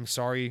to it, I'm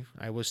sorry,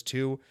 I was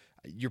too.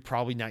 You're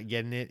probably not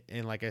getting it,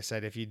 and like I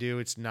said, if you do,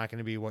 it's not going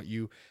to be what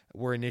you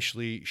were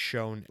initially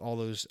shown all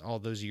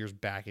those years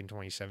back in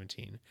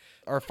 2017.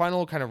 Our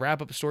final kind of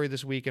wrap-up story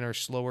this week in our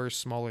slower,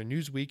 smaller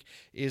news week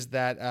is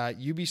that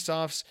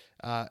Ubisoft's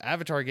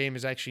Avatar game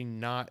is actually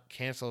not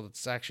canceled.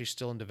 It's actually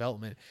still in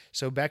development.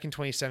 So back in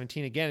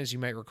 2017, again, as you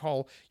might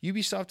recall,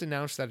 Ubisoft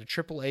announced that a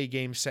AAA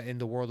game set in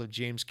the world of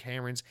James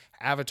Cameron's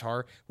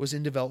Avatar was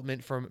in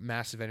development from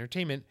Massive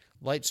Entertainment,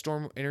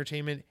 Lightstorm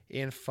Entertainment,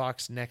 and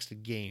Fox Next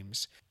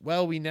Games.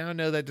 Well, we now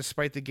know that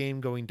despite the game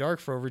going dark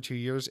for over 2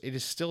 years, it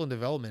is still in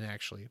development,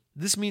 actually.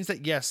 This means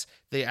that, yes,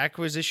 the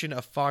acquisition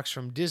of Fox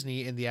from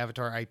Disney and the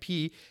Avatar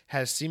IP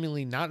has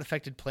seemingly not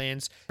affected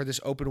plans for this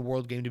open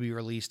world game to be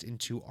released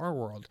into our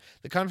world.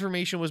 The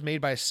confirmation was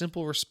made by a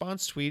simple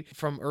response tweet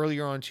from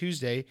earlier on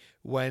Tuesday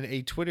when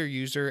a Twitter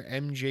user,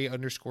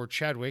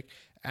 MJ_Chadwick,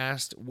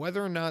 asked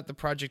whether or not the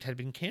project had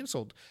been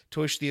canceled,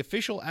 to which the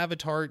official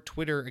Avatar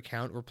Twitter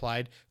account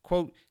replied,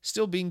 quote,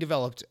 "Still being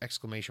developed,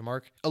 exclamation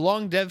mark. A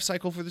long dev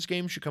cycle for this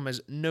game should come as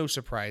no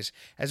surprise,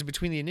 as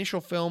between the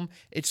initial film,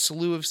 its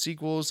slew of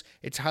sequels,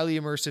 its highly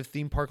immersive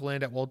theme park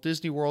land at Walt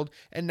Disney World,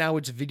 and now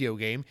its video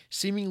game,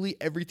 seemingly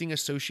everything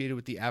associated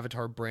with the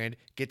Avatar brand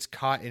gets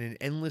caught in an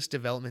endless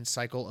development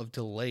cycle of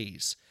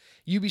delays."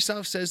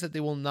 Ubisoft says that they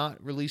will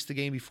not release the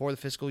game before the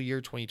fiscal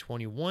year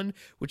 2021,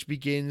 which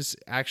begins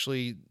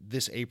actually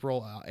this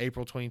April,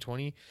 April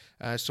 2020.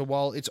 So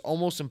while it's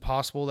almost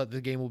impossible that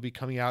the game will be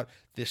coming out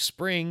this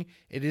spring,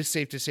 it is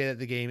safe to say that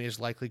the game is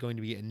likely going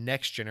to be a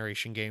next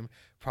generation game,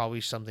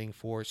 probably something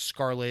for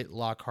Scarlet,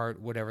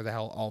 Lockhart, whatever the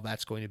hell all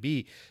that's going to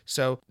be.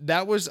 So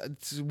that was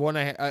one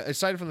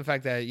aside from the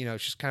fact that,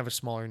 it's just kind of a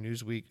slower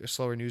news week.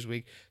 So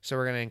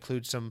we're going to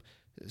include some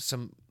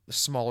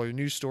smaller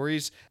news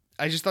stories.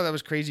 I just thought that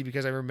was crazy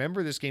because I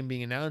remember this game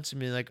being announced and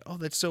being like, oh,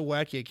 that's so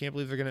wacky. I can't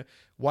believe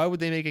why would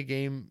they make a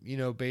game,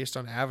 based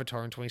on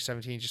Avatar in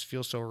 2017? It just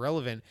feels so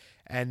irrelevant.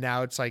 And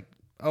now it's like,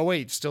 oh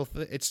wait, it's still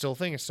a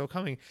thing. It's still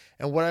coming.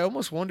 And what I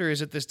almost wonder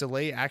is if this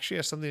delay actually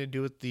has something to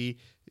do with the,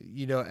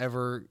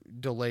 ever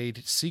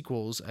delayed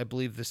sequels. I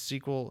believe the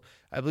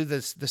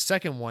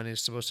second one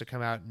is supposed to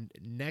come out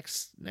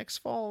next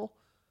fall.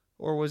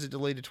 Or was it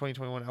delayed to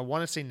 2021? I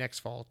want to say next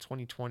fall,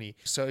 2020.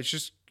 So it's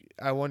just,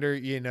 I wonder,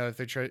 if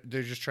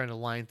they're just trying to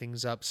line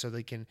things up so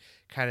they can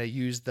kind of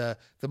use the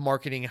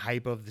marketing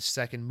hype of the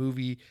second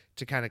movie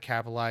to kind of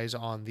capitalize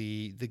on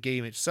the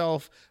game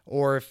itself,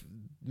 or if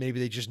maybe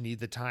they just need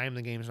the time,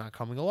 the game's not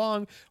coming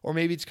along, or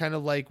maybe it's kind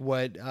of like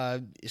what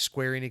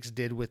Square Enix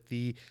did with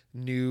the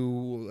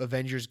new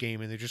Avengers game,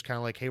 and they're just kind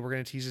of like, hey, we're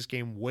going to tease this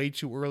game way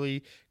too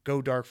early,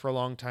 go dark for a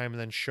long time, and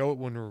then show it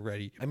when we're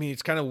ready. I mean,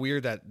 it's kind of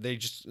weird that they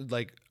just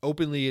like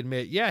openly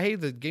admit, yeah, hey,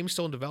 the game's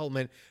still in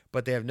development,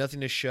 but they have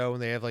nothing to show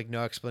and they have like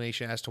no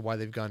explanation as to why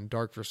they've gone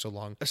dark for so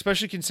long,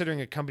 especially considering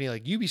a company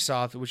like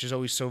Ubisoft, which is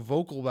always so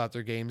vocal about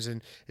their games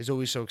and is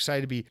always so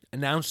excited to be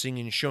announcing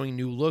and showing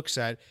new looks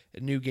at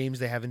new games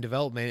they have in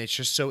development. It's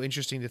just so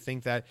interesting to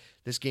think that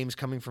this game's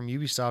coming from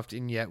Ubisoft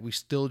and yet we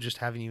still just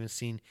haven't even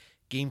seen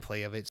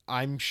gameplay of it.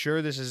 I'm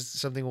sure this is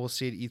something we'll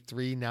see at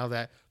E3 now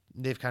that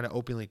they've kind of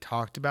openly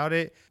talked about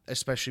it,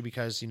 especially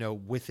because,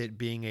 with it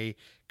being a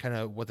kind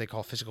of what they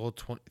call fiscal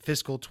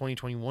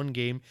 2021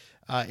 game,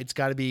 it's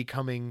got to be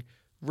coming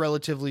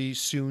relatively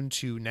soon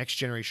to next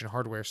generation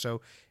hardware.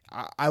 So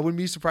I wouldn't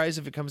be surprised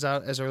if it comes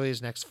out as early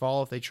as next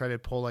fall, if they try to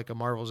pull like a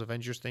Marvel's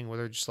Avengers thing where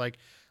they're just like,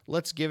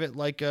 let's give it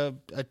like a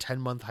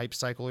 10-month hype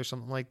cycle or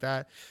something like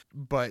that.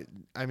 But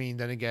I mean,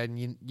 then again,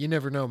 you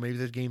never know. Maybe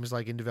the game is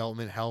like in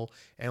development hell,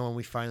 and when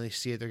we finally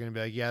see it, they're going to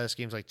be like, yeah, this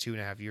game's like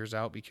 2.5 years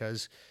out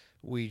because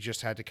we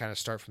just had to kind of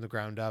start from the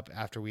ground up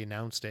after we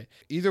announced it.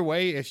 Either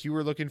way, if you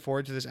were looking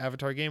forward to this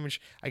Avatar game,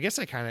 which I guess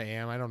I kind of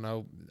am, I don't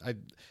know.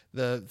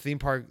 The theme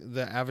park,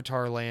 the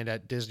Avatar land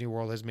at Disney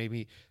World has made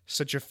me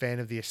such a fan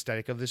of the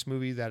aesthetic of this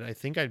movie that I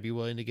think I'd be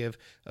willing to give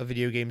a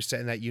video game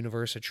set in that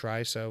universe a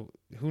try. So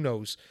who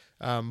knows?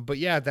 But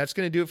yeah, that's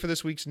going to do it for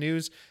this week's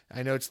news.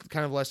 I know it's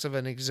kind of less of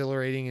an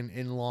exhilarating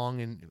and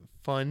long and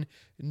fun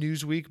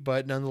news week,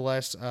 but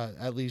nonetheless,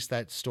 at least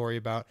that story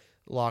about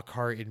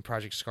Lockhart and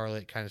Project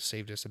Scarlet kind of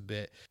saved us a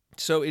bit.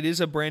 So it is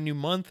a brand new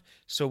month,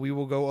 so we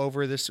will go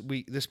over this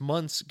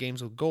month's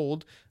Games with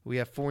Gold. We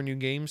have 4 new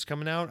games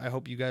coming out. I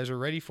hope you guys are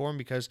ready for them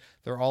because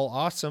they're all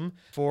awesome.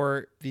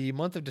 For the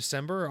month of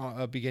December,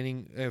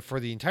 for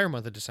the entire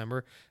month of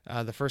December,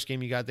 the first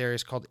game you got there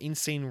is called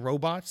Insane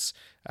Robots.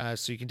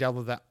 So you can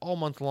download that all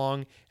month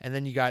long. And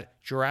then you got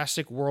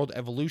Jurassic World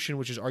Evolution,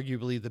 which is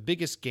arguably the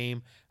biggest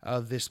game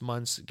of this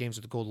month's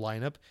Games with Gold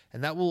lineup.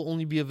 And that will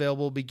only be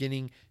available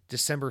beginning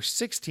December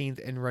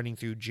 16th and running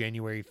through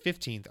January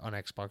 15th on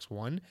Xbox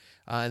One.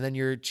 And then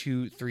your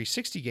 2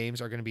 360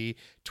 games are going to be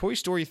Toy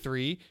Story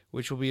 3,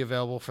 which will be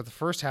available for the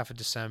first half of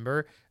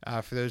December.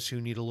 For those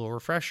who need a little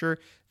refresher,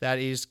 that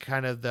is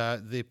kind of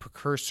the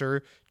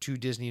precursor to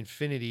Disney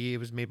Infinity. It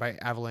was made by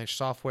Avalanche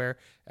Software,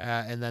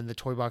 and then the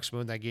Toy Box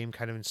mode, that game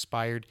kind of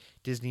inspired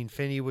Disney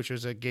Infinity, which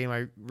was a game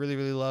I really,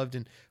 really loved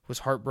and was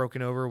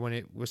heartbroken over when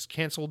it was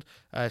canceled.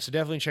 So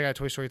definitely check out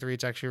Toy Story 3.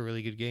 It's actually a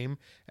really good game.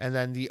 And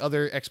then the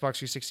other Xbox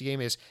 360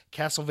 game is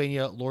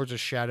Castlevania Lords of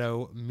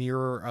Shadow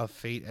Mirror of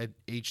Fate at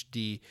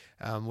HD,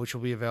 which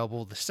will be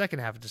available the second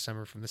half of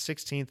December from the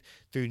 16th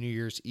through New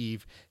Year's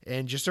Eve.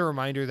 And just a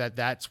reminder that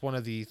that's one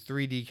of the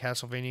 3D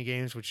Castlevania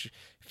games, which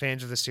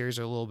fans of the series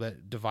are a little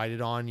bit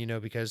divided on,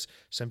 because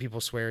some people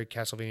swear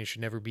Castlevania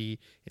should never be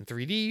in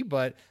 3D,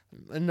 but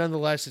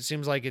nonetheless, it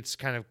seems like it's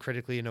kind of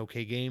critically an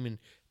okay game and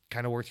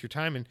kind of worth your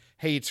time. And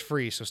hey, it's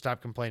free, so stop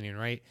complaining,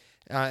 right?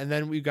 And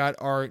then we've got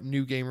our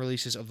new game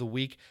releases of the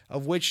week,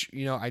 of which,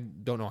 I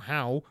don't know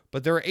how,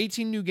 but there are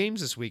 18 new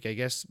games this week. I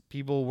guess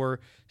people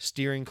were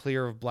steering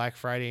clear of Black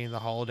Friday and the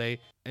holiday,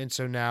 and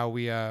so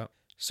now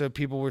so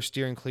people were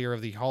steering clear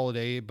of the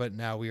holiday, but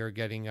now we are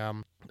getting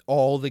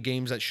all the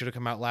games that should have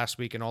come out last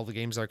week and all the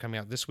games that are coming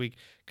out this week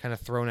kind of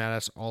thrown at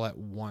us all at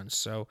once.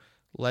 So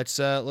let's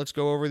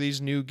go over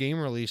these new game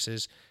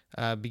releases.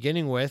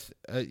 Beginning with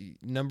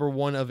number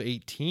 1 of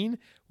 18,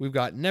 we've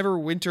got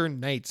Neverwinter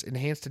Nights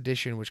Enhanced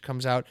Edition, which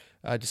comes out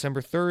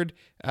December 3rd.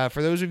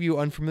 For those of you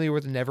unfamiliar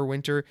with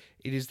Neverwinter,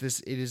 it is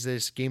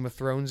this Game of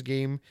Thrones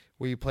game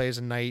where you play as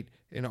a knight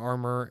in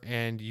armor,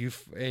 and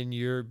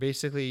you're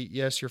basically,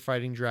 yes, you're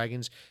fighting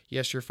dragons,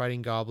 yes, you're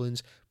fighting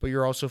goblins, but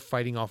you're also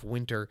fighting off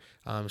winter.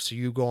 So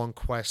you go on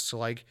quests to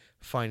like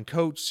find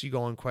coats, you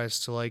go on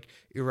quests to like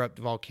erupt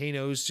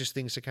volcanoes, just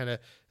things to kind of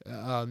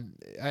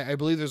I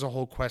believe there's a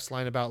whole quest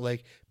line about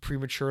like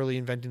prematurely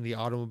inventing the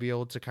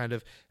automobile to kind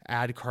of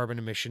add carbon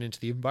emission into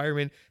the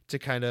environment to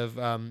kind of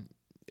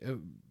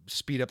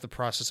speed up the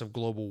process of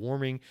global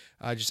warming,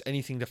 just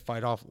anything to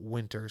fight off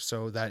winter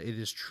so that it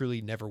is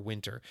truly never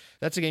winter.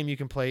 That's a game you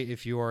can play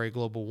if you are a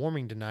global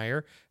warming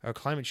denier or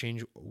climate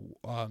change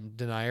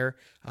denier.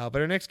 But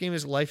our next game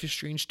is Life is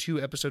Strange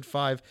 2 Episode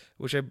 5,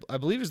 which I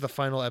believe is the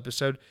final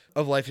episode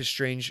of Life is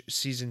Strange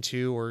Season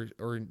 2 or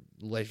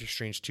Life is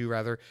Strange 2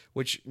 rather,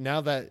 which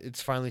now that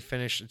it's finally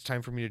finished, it's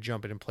time for me to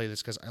jump in and play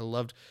this because I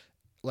loved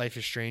Life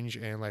is Strange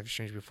and Life is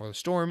Strange Before the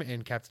Storm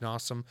and Captain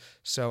Awesome,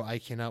 so I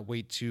cannot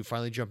wait to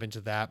finally jump into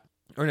that.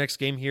 Our next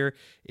game here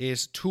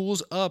is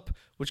Tools Up,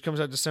 which comes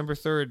out December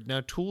 3rd.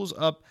 Now, Tools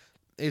Up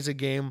is a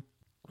game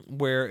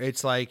where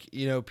it's like,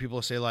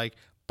 people say like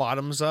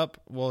bottoms up.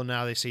 Well,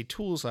 now they say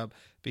tools up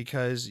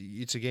because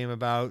it's a game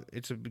about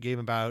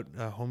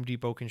Home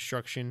Depot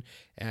construction,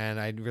 and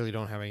I really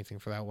don't have anything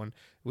for that one.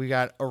 We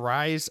got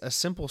Arise, A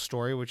Simple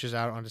Story, which is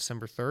out on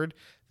December 3rd.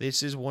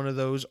 This is one of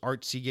those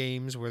artsy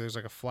games where there's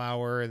like a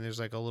flower and there's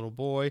like a little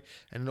boy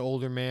and an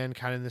older man,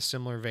 kind of in the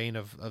similar vein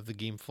of the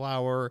game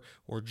Flower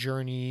or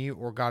Journey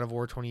or God of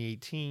War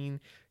 2018,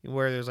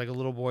 where there's like a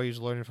little boy who's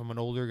learning from an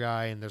older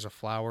guy and there's a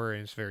flower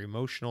and it's very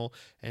emotional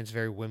and it's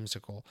very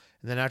whimsical.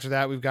 And then after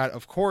that, we've got,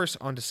 of course,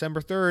 on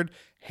December 3rd,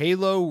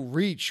 Halo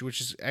Reach, which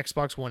is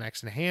Xbox One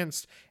X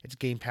enhanced. It's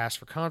Game Pass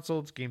for console,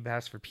 it's Game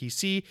Pass for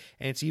PC,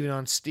 and it's even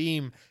on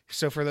Steam.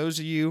 So for those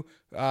of you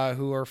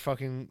who are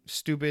fucking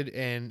stupid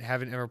and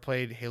haven't ever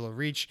played Halo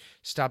Reach,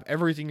 stop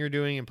everything you're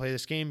doing and play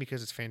this game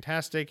because it's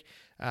fantastic.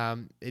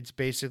 It's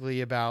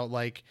basically about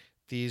like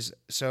these.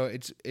 So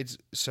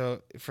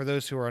for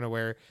those who are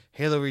unaware,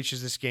 Halo Reach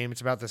is this game.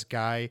 It's about this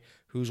guy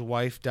whose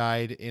wife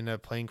died in a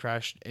plane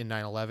crash in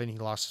 9/11. He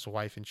lost his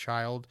wife and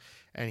child,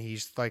 and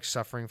he's like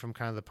suffering from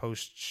kind of the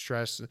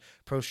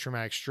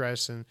post-traumatic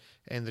stress and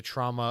the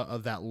trauma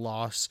of that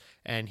loss.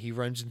 And he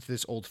runs into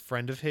this old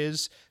friend of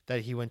his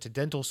that he went to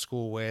dental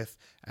school with,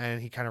 and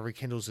he kind of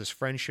rekindles this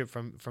friendship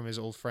from his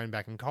old friend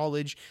back in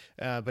college.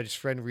 But his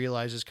friend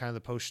realizes kind of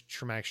the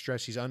post-traumatic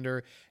stress he's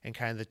under and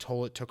kind of the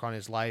toll it took on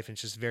his life. And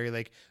it's just very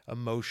like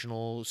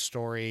emotional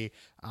story.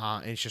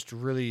 And it's just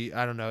really,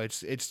 I don't know.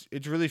 It's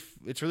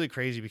really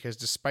crazy because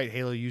despite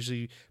Halo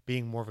usually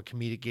being more of a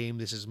comedic game,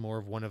 this is more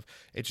of one of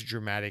its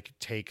dramatic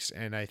takes.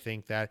 And I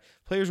think that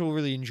players will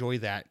really enjoy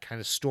that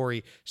kind of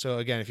story. So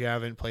again, if you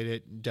haven't played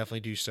it, definitely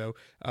do so.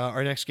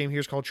 Our next game here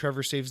is called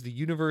Trevor Saves the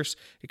Universe.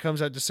 It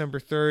comes out December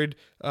 3rd.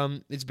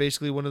 It's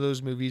basically one of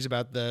those movies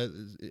about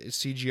the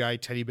CGI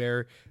teddy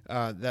bear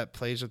that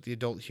plays with the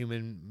adult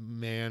human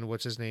man.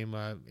 What's his name?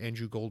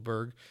 Andrew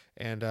Goldberg.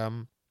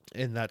 And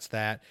that's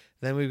that.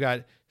 Then we've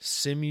got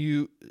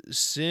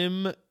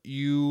Simulacra.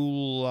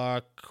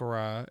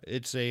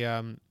 It's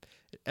a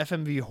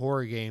FMV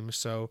horror game.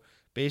 So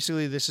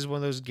basically, this is one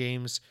of those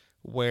games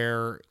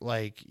where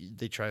like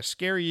they try to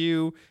scare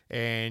you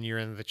and you're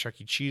in the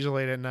Chuck E. Cheese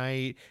late at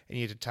night and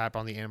you have to tap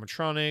on the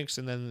animatronics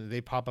and then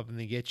they pop up and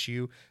they get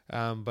you.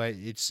 But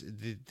it's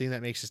the thing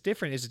that makes this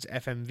different is it's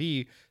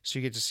FMV, so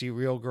you get to see a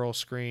real girl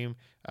scream.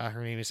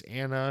 Her name is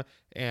Anna,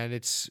 and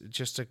it's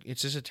just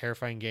a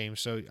terrifying game.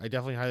 So I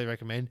definitely highly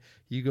recommend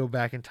you go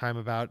back in time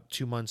about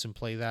 2 months and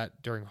play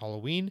that during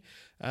Halloween.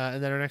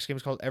 And then our next game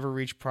is called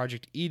Everreach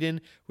Project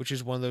Eden, which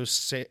is one of those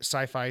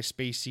sci-fi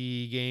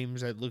spacey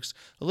games that looks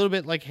a little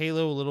bit like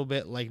Halo, a little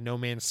bit like No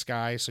Man's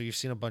Sky. So you've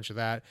seen a bunch of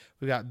that.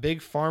 We got Big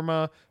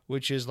Pharma,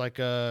 which is like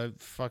a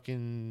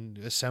fucking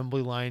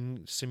assembly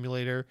line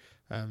simulator.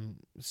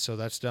 So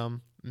that's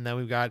dumb. And then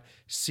we've got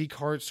Seek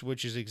Hearts,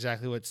 which is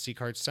exactly what Seek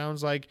Hearts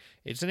sounds like.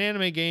 It's an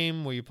anime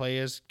game where you play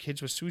as kids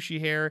with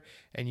swooshy hair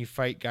and you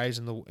fight guys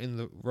in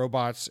the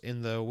robots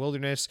in the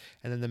wilderness,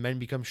 and then the men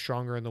become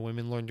stronger and the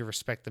women learn to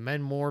respect the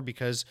men more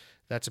because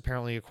that's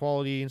apparently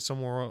equality in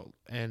some world.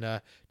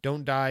 And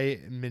Don't Die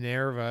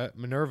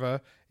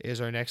Minerva is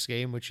our next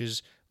game, which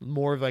is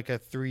more of like a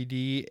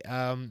 3D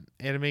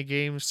anime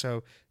game.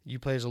 So you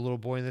play as a little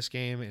boy in this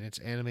game, and it's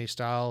anime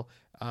style.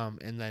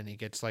 And then it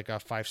gets like a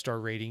 5-star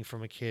rating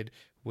from a kid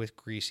with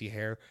greasy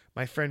hair.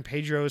 My friend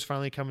Pedro is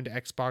finally coming to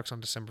Xbox on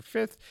December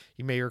 5th.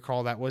 You may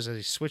recall that was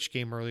a Switch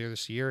game earlier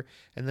this year.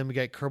 And then we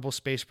got Kerbal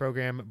Space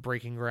Program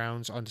Breaking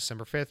Grounds on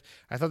December 5th.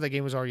 I thought that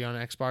game was already on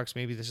Xbox.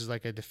 Maybe this is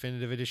like a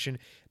definitive edition.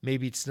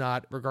 Maybe it's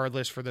not.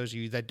 Regardless, for those of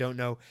you that don't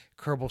know,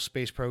 Kerbal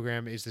Space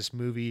Program is this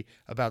movie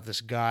about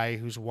this guy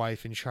whose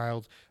wife and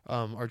child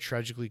are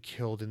tragically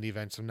killed in the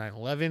events of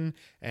 9/11.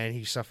 And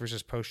suffers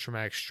this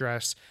post-traumatic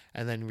stress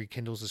and then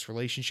rekindles this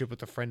relationship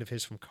with a friend of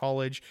his from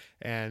college.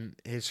 And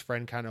his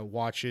friend kind of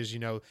watches,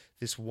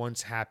 this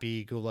once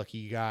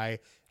happy-go-lucky guy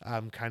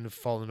kind of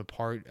falling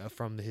apart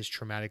from his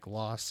traumatic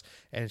loss.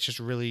 And it's just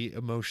really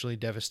emotionally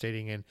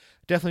devastating, and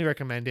definitely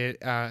recommend it.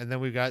 And then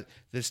we've got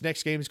this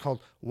next game is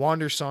called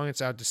Wander Song.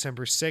 It's out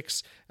December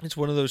 6th. It's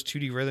one of those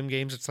 2D rhythm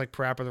games. It's like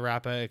Parappa the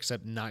Rappa,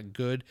 except not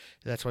good.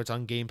 That's why it's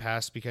on Game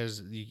Pass,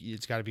 because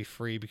it's got to be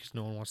free because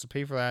no one wants to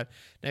pay for that.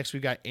 Next,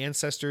 we've got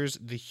Ancestors,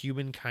 The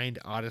Humankind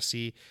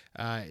Odyssey.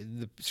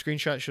 The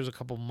screenshot shows a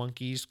couple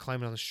monkeys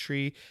climbing on this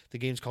tree. The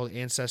game's called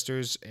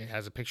Ancestors. It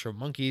has a picture of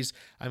monkeys.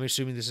 I'm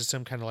assuming this is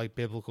some kind of like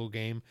biblical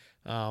game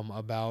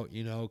about,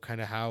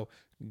 kind of how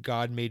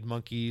God made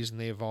monkeys and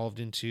they evolved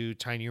into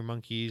tinier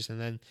monkeys, and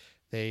then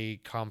they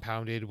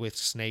compounded with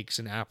snakes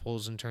and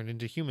apples and turned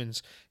into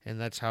humans,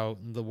 and that's how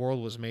the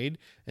world was made.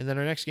 And then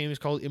our next game is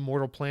called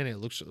Immortal Planet. It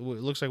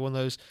looks like one of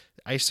those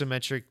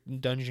isometric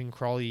dungeon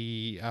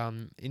crawly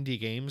indie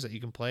games that you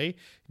can play.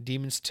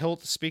 Demon's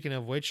Tilt. Speaking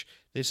of which,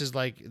 this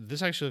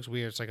actually looks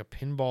weird. It's like a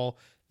pinball.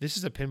 This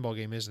is a pinball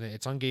game, isn't it?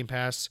 It's on Game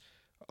Pass.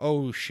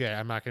 Oh shit,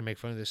 I'm not going to make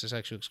fun of this. This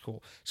actually looks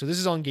cool. So this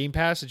is on Game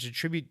Pass. It's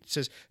it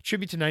says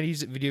tribute to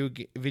 90s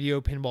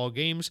video pinball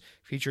games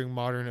featuring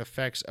modern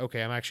effects.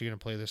 Okay, I'm actually going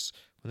to play this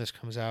when this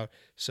comes out.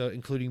 So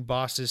including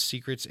bosses,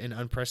 secrets, and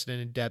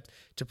unprecedented depth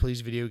to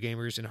please video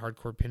gamers and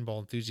hardcore pinball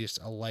enthusiasts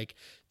alike.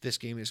 This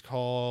game is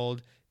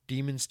called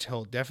Demon's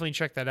Tilt. Definitely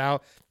check that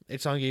out.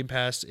 It's on Game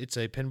Pass. It's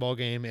a pinball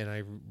game, and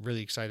I'm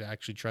really excited to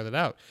actually try that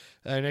out.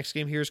 Next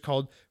game here is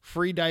called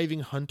Free Diving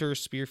Hunter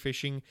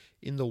Spearfishing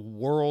in the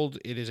World.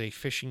 It is a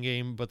fishing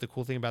game, but the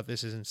cool thing about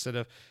this is instead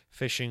of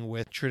fishing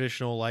with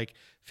traditional like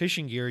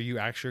fishing gear, you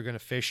actually are going to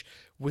fish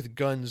with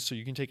guns. So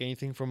you can take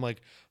anything from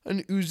like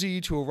an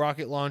Uzi to a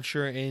rocket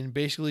launcher and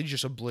basically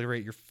just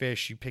obliterate your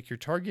fish. You pick your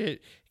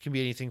target. It can be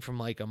anything from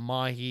like a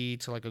mahi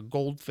to like a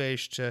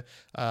goldfish to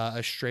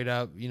a straight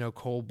up,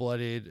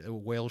 cold-blooded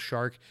whale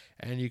shark,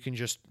 and you can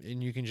just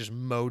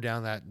mow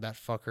down that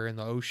fucker in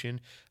the ocean.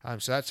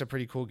 So that's a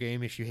pretty cool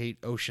game if you hate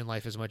ocean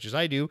life as much as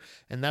I do.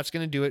 And that's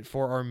going to do it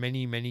for our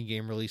many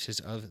game releases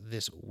of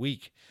this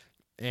week.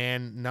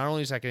 And not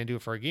only is that going to do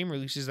it for our game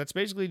releases, that's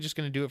basically just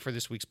going to do it for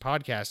this week's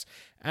podcast.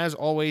 As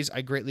always,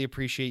 I greatly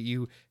appreciate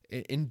you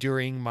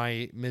enduring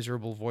my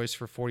miserable voice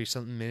for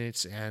 40-something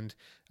minutes and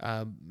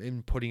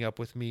in putting up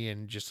with me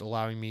and just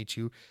allowing me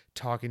to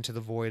talk into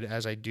the void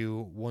as I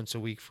do once a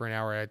week for an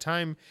hour at a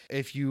time.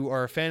 If you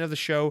are a fan of the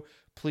show,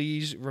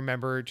 please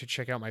remember to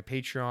check out my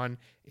Patreon.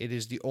 It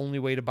is the only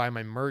way to buy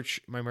my merch.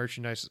 My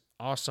merchandise is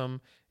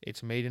awesome.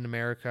 It's made in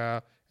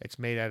America. It's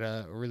made at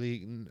a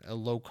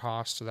low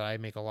cost so that I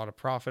make a lot of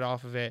profit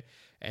off of it.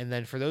 And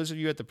then for those of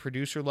you at the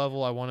producer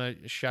level, I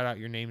want to shout out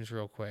your names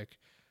real quick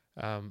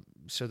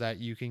so that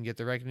you can get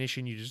the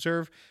recognition you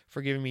deserve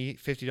for giving me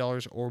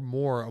 $50 or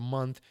more a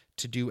month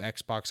to do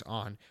Xbox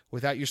On.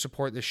 Without your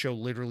support, this show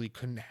literally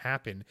couldn't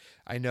happen.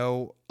 I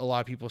know a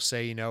lot of people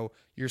say,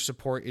 your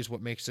support is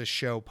what makes this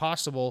show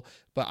possible,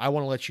 but I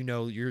want to let you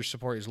know your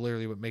support is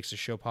literally what makes this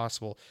show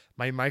possible.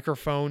 My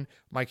microphone,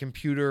 my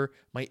computer,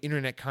 my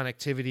internet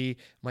connectivity,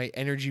 my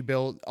energy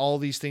bill, all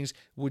these things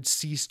would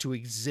cease to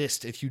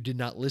exist if you did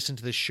not listen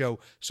to this show.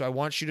 So I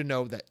want you to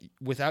know that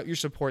without your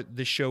support,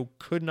 this show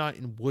could not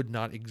and would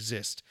not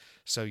exist.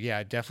 So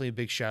yeah, definitely a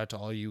big shout out to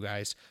all you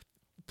guys.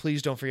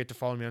 Please don't forget to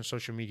follow me on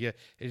social media.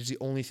 It is the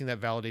only thing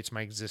that validates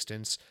my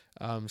existence.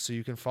 So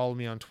you can follow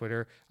me on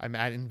Twitter. I'm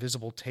at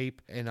Invisible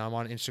Tape, and I'm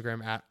on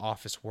Instagram at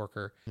Office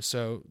Worker.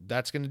 So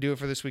that's going to do it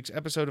for this week's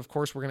episode. Of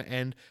course, we're going to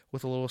end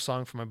with a little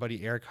song from my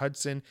buddy Eric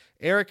Hudson.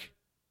 Eric,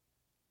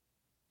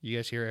 you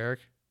guys hear Eric?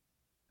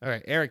 All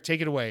right, Eric,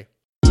 take it away.